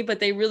next to me, but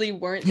they really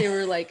weren't. They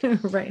were like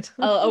right.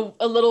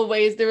 a little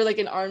ways. They were like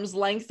an arm's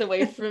length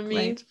away from me.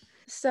 Right.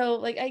 So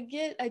like I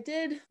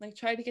did like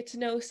try to get to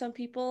know some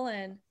people,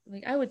 and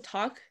like I would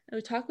talk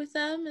with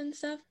them and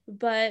stuff,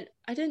 but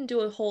I didn't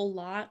do a whole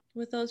lot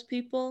with those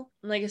people.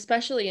 Like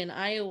especially in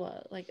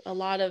Iowa, like a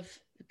lot of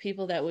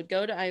people that would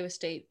go to Iowa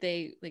State,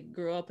 they like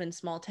grew up in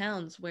small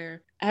towns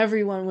where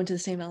everyone went to the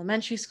same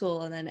elementary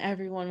school, and then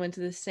everyone went to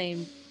the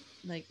same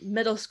like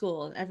middle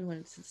school, and everyone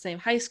went to the same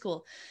high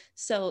school.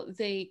 So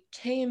they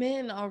came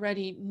in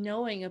already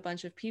knowing a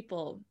bunch of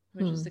people,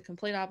 which is the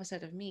complete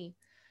opposite of me.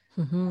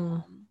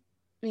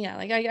 Yeah,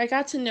 like I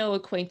got to know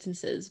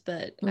acquaintances,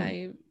 but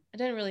I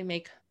didn't really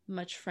make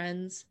much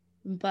friends.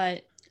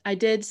 But I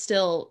did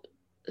still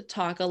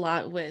talk a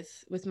lot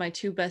with my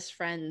two best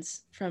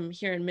friends from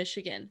here in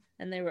Michigan,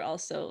 and they were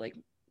also like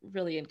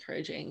really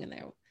encouraging, and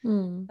they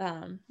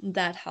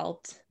that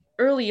helped.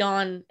 Early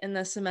on in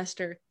the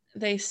semester,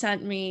 they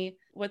sent me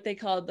what they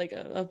called like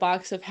a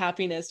box of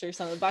happiness or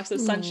something, a box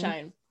of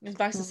sunshine. It was a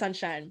box of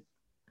sunshine.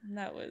 And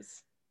that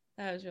was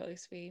really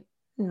sweet.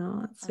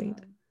 Oh, that's sweet.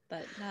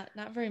 But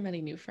not very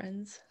many new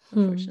friends,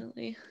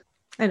 unfortunately.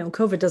 I know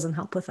COVID doesn't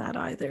help with that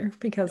either,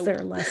 because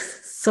they're less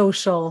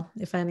social,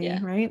 if any,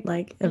 right?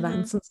 Like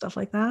events and stuff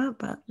like that.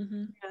 But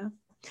yeah.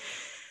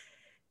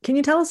 Can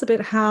you tell us a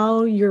bit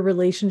how your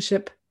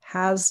relationship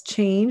has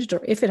changed,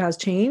 or if it has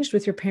changed,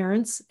 with your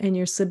parents and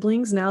your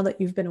siblings now that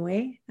you've been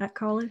away at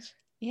college?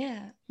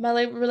 Yeah,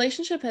 my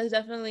relationship has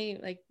definitely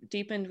like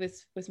deepened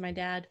with my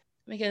dad,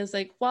 because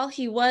like while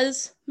he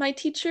was my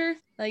teacher,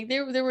 like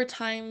there were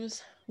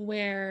times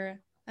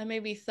where I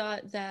maybe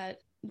thought that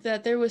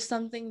there was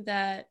something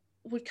that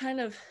would kind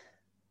of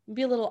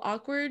be a little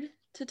awkward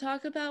to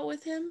talk about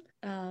with him.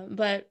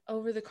 But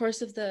over the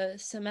course of the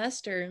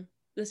semester,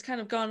 this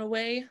kind of gone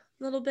away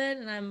a little bit,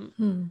 and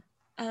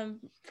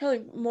I'm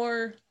probably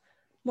more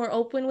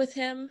open with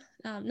him.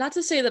 Not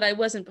to say that I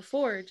wasn't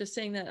before, just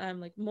saying that I'm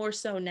like more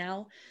so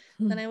now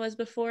than I was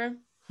before.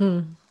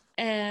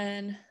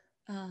 And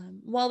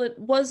while it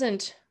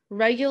wasn't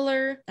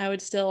regular, I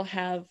would still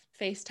have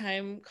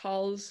FaceTime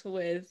calls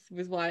with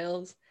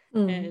Wiles,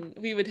 and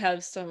we would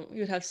have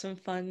some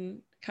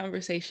fun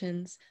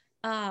conversations.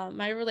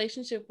 My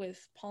relationship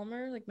with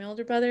Palmer, like my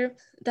older brother,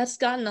 that's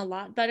gotten a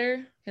lot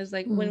better, because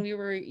like when we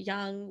were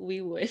young,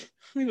 we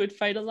would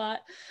fight a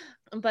lot,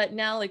 but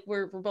now like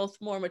we're both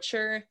more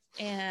mature,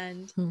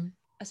 and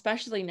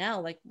especially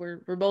now like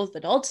we're both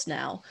adults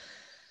now.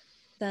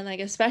 Then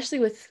like especially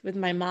with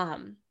my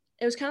mom,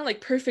 it was kind of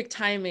like perfect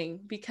timing,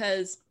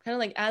 because kind of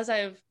like as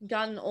I've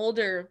gotten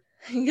older,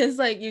 I guess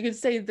like you could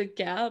say the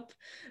gap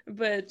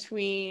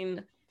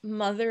between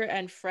mother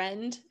and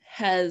friend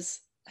has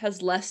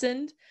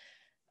lessened,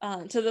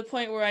 to the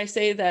point where I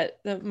say that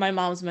my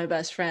mom's my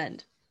best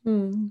friend.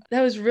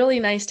 That was really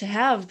nice to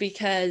have,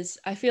 because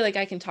I feel like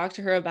I can talk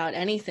to her about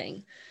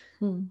anything,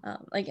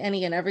 like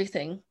any and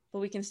everything, but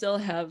we can still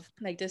have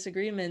like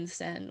disagreements,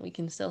 and we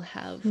can still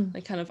have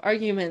like kind of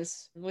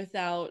arguments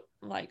without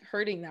like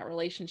hurting that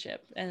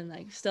relationship, and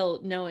like still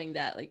knowing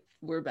that like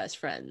we're best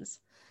friends.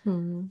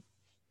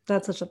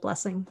 That's such a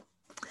blessing.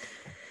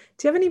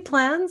 Do you have any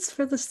plans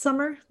for the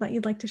summer that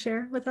you'd like to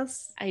share with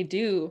us? I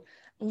do.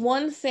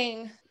 One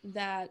thing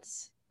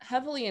that's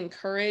heavily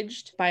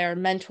encouraged by our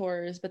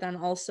mentors, but then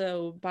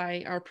also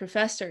by our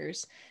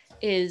professors,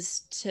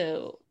 is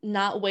to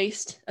not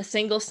waste a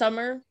single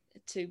summer,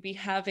 to be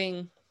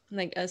having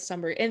like a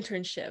summer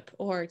internship,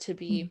 or to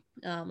be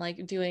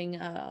like doing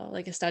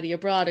like a study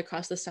abroad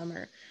across the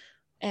summer.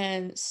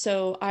 And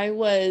so I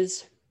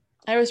was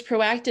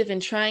proactive in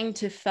trying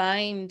to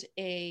find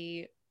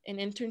an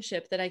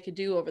internship that I could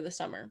do over the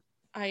summer.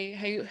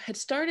 I had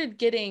started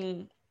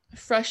getting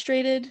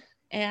frustrated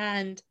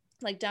and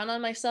like down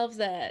on myself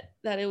that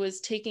it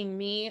was taking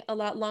me a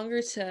lot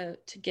longer to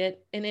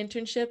get an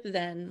internship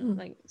than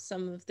like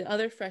some of the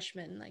other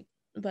freshmen. Like,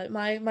 but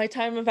my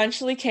time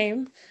eventually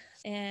came,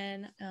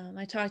 and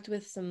I talked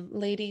with some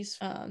ladies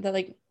that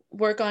like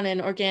work on an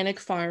organic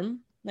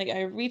farm. Like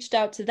I reached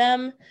out to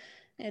them,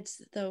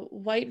 It's the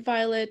White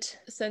Violet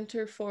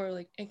Center for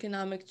like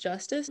Economic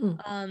Justice,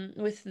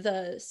 with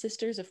the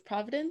Sisters of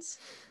Providence.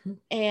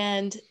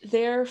 And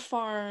their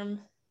farm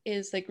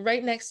is like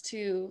right next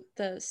to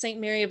the St.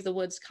 Mary of the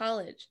Woods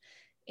College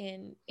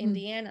in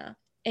Indiana.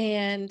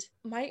 And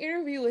my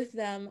interview with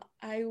them,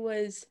 I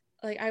was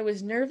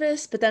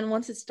nervous, but then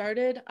once it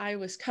started, I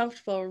was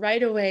comfortable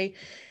right away.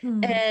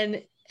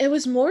 And it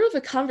was more of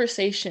a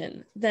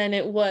conversation than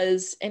it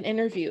was an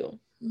interview.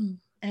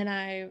 And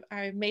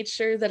I made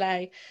sure that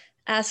I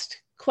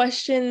asked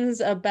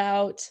questions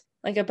about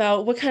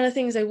what kind of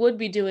things I would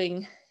be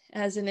doing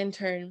as an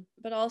intern,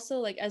 but also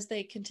like as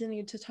they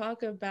continued to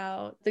talk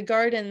about the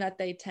garden that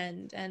they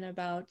tend and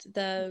about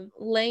the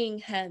laying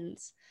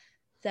hens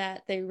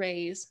that they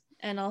raise,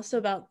 and also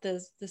about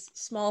this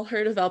small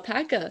herd of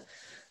alpaca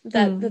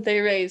that they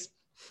raise.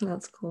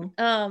 That's cool.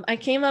 I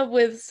came up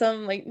with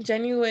some like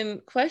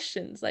genuine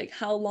questions, like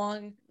how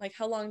long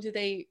do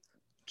they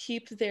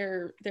keep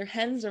their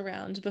hens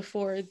around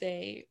before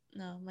they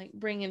like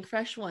bring in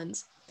fresh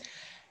ones?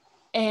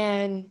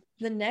 And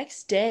the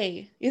next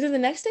day, either the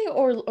next day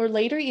or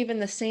later, even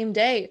the same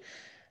day,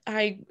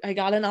 I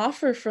got an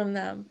offer from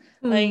them,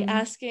 like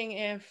asking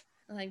if,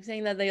 like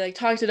saying that they like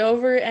talked it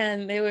over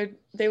and they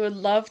would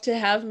love to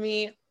have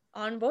me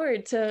on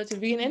board to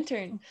be an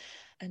intern.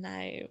 And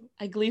I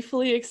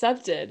gleefully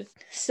accepted.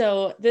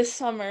 So this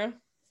summer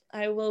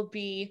I will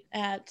be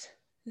at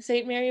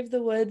St. Mary of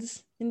the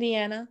Woods,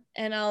 Indiana,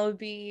 and I'll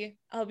be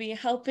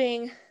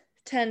helping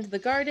tend the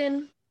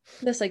garden,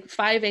 this like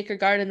 5-acre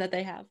garden that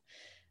they have.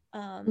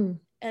 And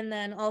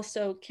then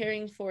also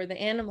caring for the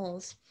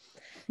animals.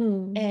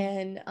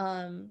 And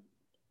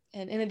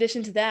in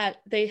addition to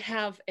that, they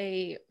have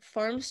a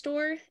farm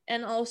store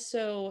and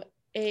also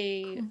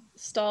a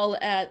stall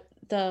at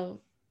the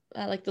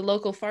like the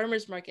local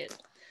farmers market.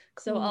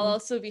 So I'll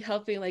also be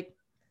helping like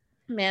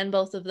man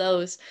both of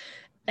those.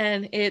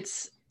 And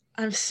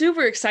I'm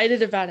super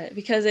excited about it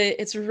because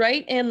it's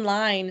right in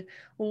line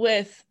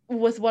with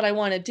what I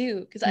want to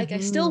do, because I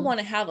still want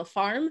to have a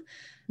farm,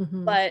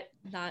 but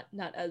not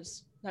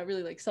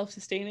really like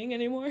self-sustaining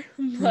anymore.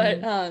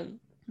 But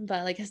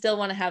like I still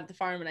want to have the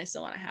farm, and I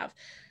still want to have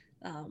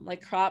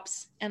like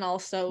crops and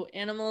also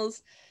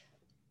animals,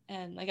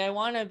 and like I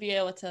want to be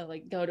able to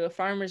like go to a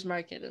farmer's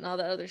market and all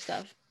that other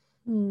stuff.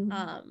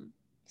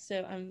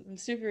 So I'm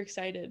super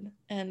excited,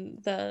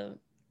 and the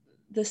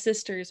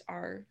sisters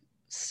are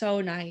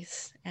so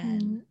nice,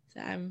 and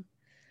I'm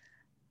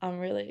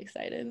really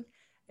excited.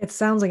 It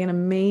sounds like an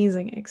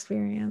amazing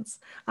experience.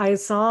 I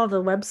saw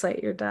the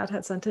website, your dad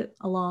had sent it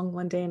along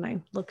one day, and I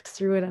looked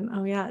through it, and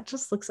oh yeah, it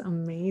just looks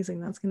amazing.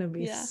 That's going to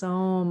be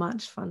so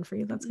much fun for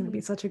you. That's going to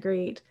be such a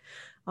great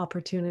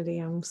opportunity.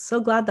 I'm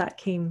so glad that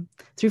came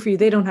through for you.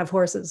 They don't have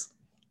horses,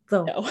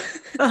 though. No,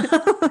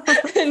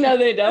 no,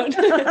 they don't.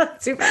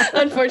 Too bad.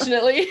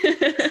 Unfortunately.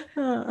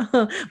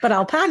 But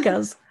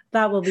alpacas,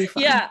 that will be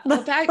fun. Yeah,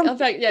 alpaca.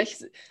 Yeah,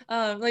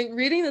 like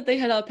reading that they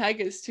had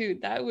alpacas too.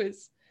 That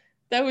was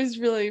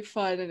really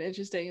fun and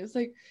interesting. It's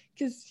like,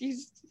 because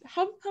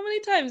how many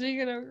times are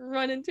you gonna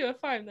run into a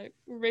farm that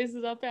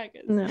raises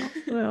alpacas?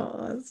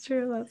 No, that's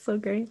true. That's so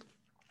great.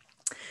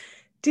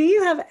 Do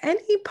you have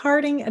any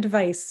parting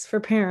advice for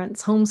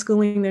parents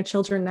homeschooling their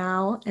children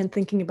now and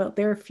thinking about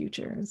their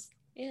futures?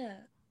 Yeah.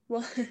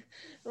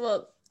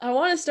 Well, I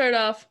want to start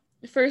off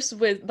first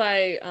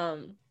by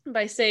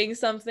saying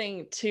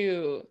something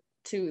to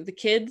the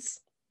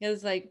kids,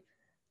 because like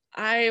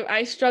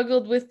I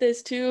struggled with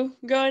this too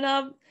growing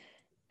up,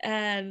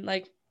 and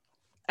like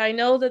I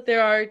know that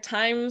there are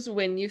times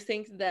when you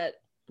think that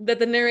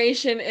the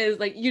narration is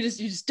like you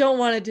just don't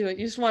want to do it.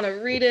 You just want to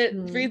read it,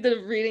 read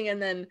the reading,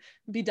 and then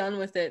be done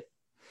with it.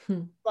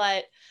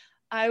 But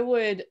I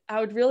would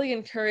really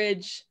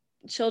encourage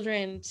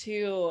children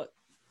to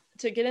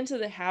get into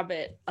the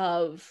habit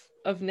of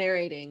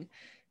narrating,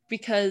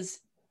 because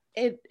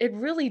it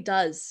really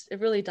does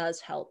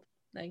help.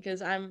 Like,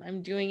 because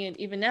I'm doing it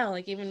even now,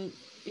 like even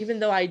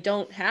though I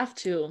don't have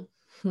to,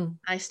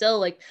 I still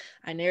like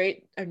I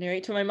narrate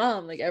to my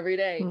mom like every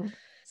day.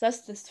 So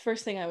that's the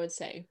first thing I would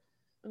say.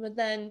 But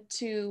then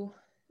to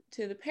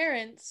the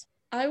parents,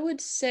 I would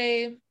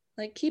say,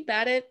 like, keep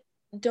at it.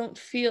 Don't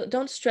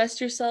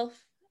stress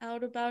yourself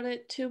out about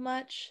it too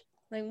much.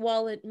 Like,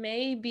 while it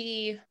may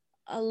be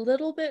a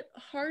little bit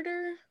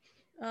harder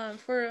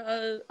for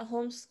a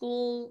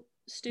homeschool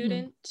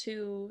student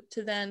to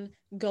then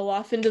go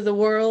off into the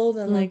world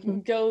and like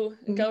go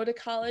to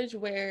college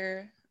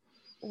where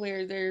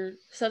they're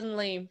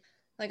suddenly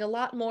like a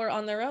lot more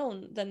on their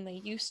own than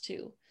they used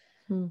to.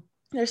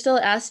 There's still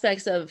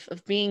aspects of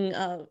being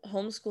a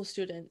homeschool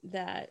student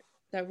that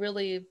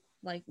really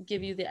like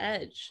give you the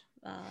edge,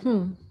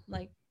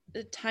 like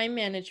the time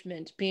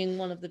management being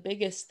one of the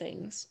biggest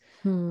things.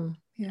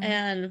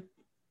 And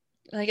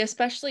like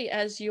especially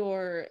as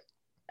your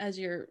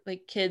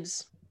like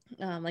kids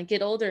like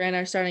get older and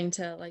are starting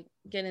to like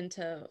get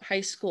into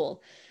high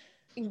school,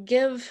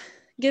 give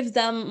give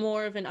them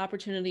more of an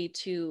opportunity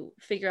to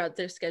figure out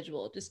their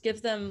schedule. Just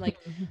give them like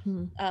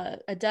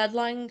a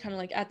deadline, kind of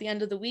like at the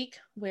end of the week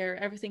where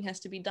everything has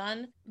to be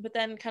done, but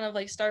then kind of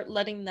like start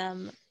letting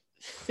them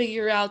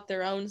figure out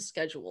their own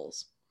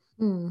schedules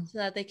so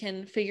that they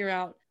can figure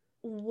out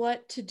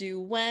what to do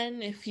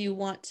when, if you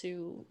want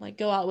to like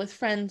go out with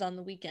friends on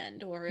the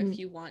weekend, or if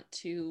you want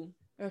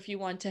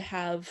to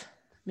have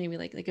maybe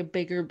like a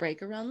bigger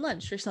break around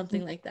lunch or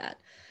something like that.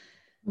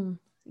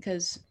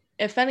 Because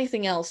if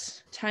anything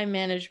else, time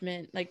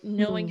management, like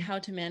knowing how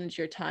to manage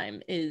your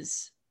time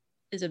is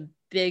a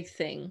big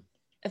thing.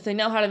 If they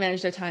know how to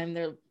manage their time,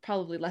 they're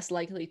probably less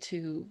likely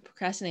to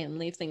procrastinate and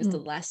leave things to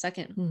the last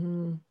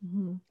second.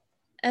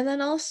 And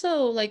then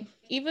also, like,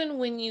 even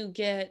when you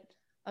get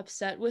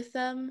upset with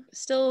them,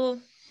 still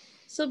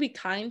be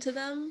kind to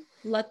them.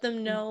 Let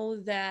them know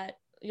that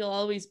you'll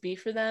always be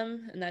for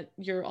them and that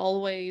you're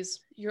always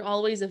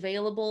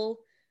available.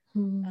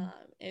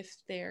 If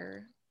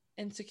they're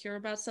insecure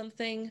about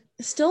something,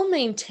 still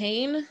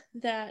maintain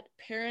that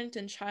parent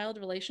and child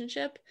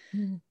relationship,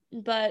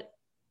 but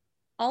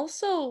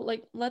also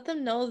like let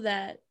them know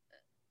that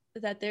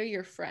they're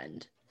your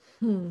friend,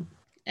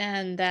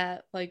 and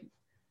that like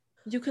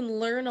you can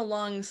learn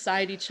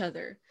alongside each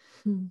other.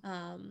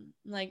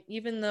 Like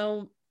even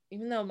though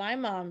my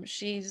mom,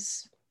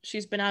 she's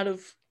been out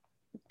of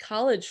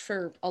college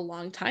for a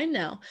long time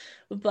now,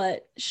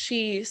 but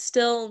she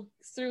still,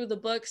 through the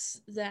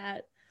books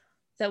that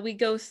we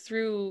go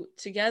through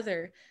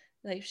together,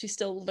 like she's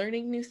still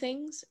learning new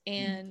things,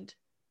 and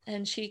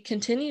she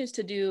continues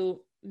to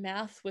do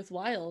math with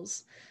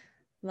Wiles.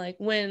 Like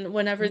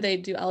whenever they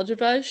do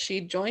algebra,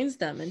 she joins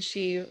them and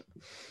she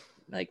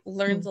like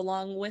learns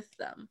along with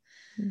them,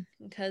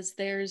 because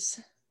there's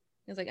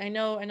like I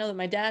know that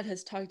my dad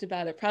has talked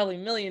about it probably a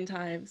million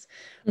times,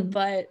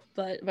 but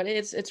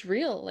it's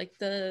real. Like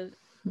the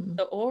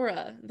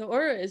aura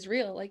is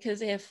real. Like,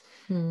 because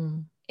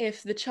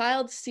if the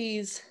child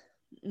sees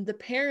the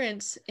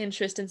parent's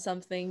interest in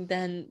something,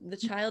 then the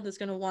child is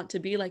going to want to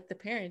be like the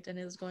parent and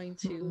is going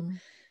to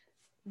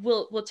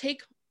will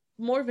take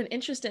more of an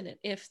interest in it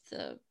if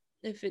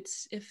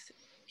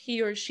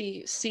he or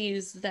she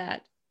sees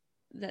that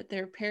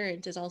their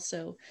parent is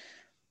also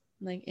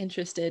like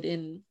interested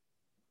in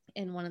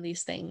one of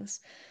these things.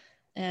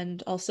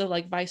 And also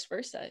like vice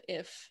versa,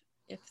 if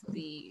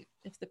the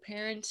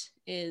parent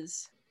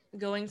is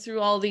going through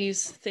all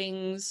these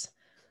things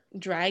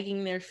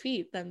dragging their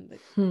feet, then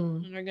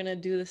they're gonna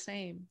do the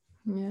same.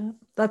 Yeah,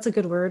 that's a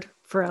good word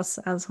for us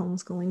as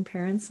homeschooling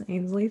parents,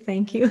 Ainsley.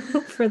 Thank you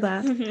for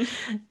that.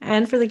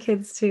 And for the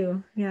kids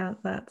too. Yeah,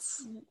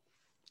 that's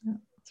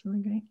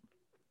really great.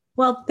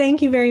 Well,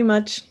 thank you very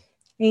much,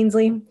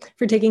 Ainsley,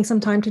 for taking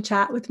some time to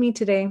chat with me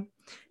today.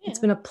 Yeah. It's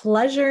been a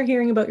pleasure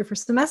hearing about your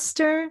first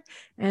semester,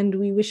 and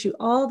we wish you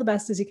all the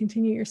best as you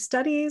continue your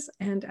studies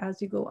and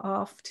as you go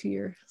off to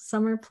your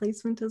summer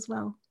placement as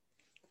well.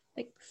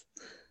 Thanks.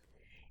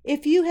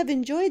 If you have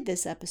enjoyed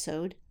this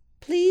episode,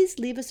 please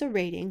leave us a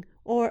rating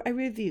or a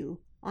review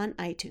on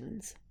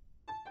iTunes.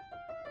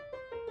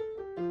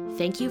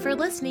 Thank you for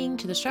listening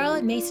to the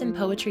Charlotte Mason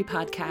Poetry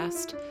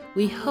Podcast.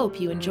 We hope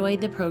you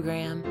enjoyed the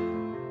program.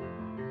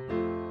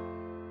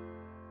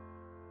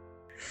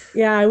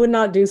 Yeah, I would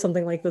not do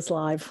something like this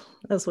live.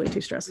 That's way too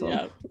stressful.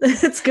 Yeah.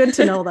 It's good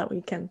to know that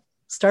we can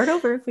start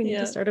over if we need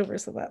to start over.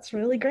 So that's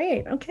really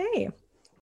great. Okay.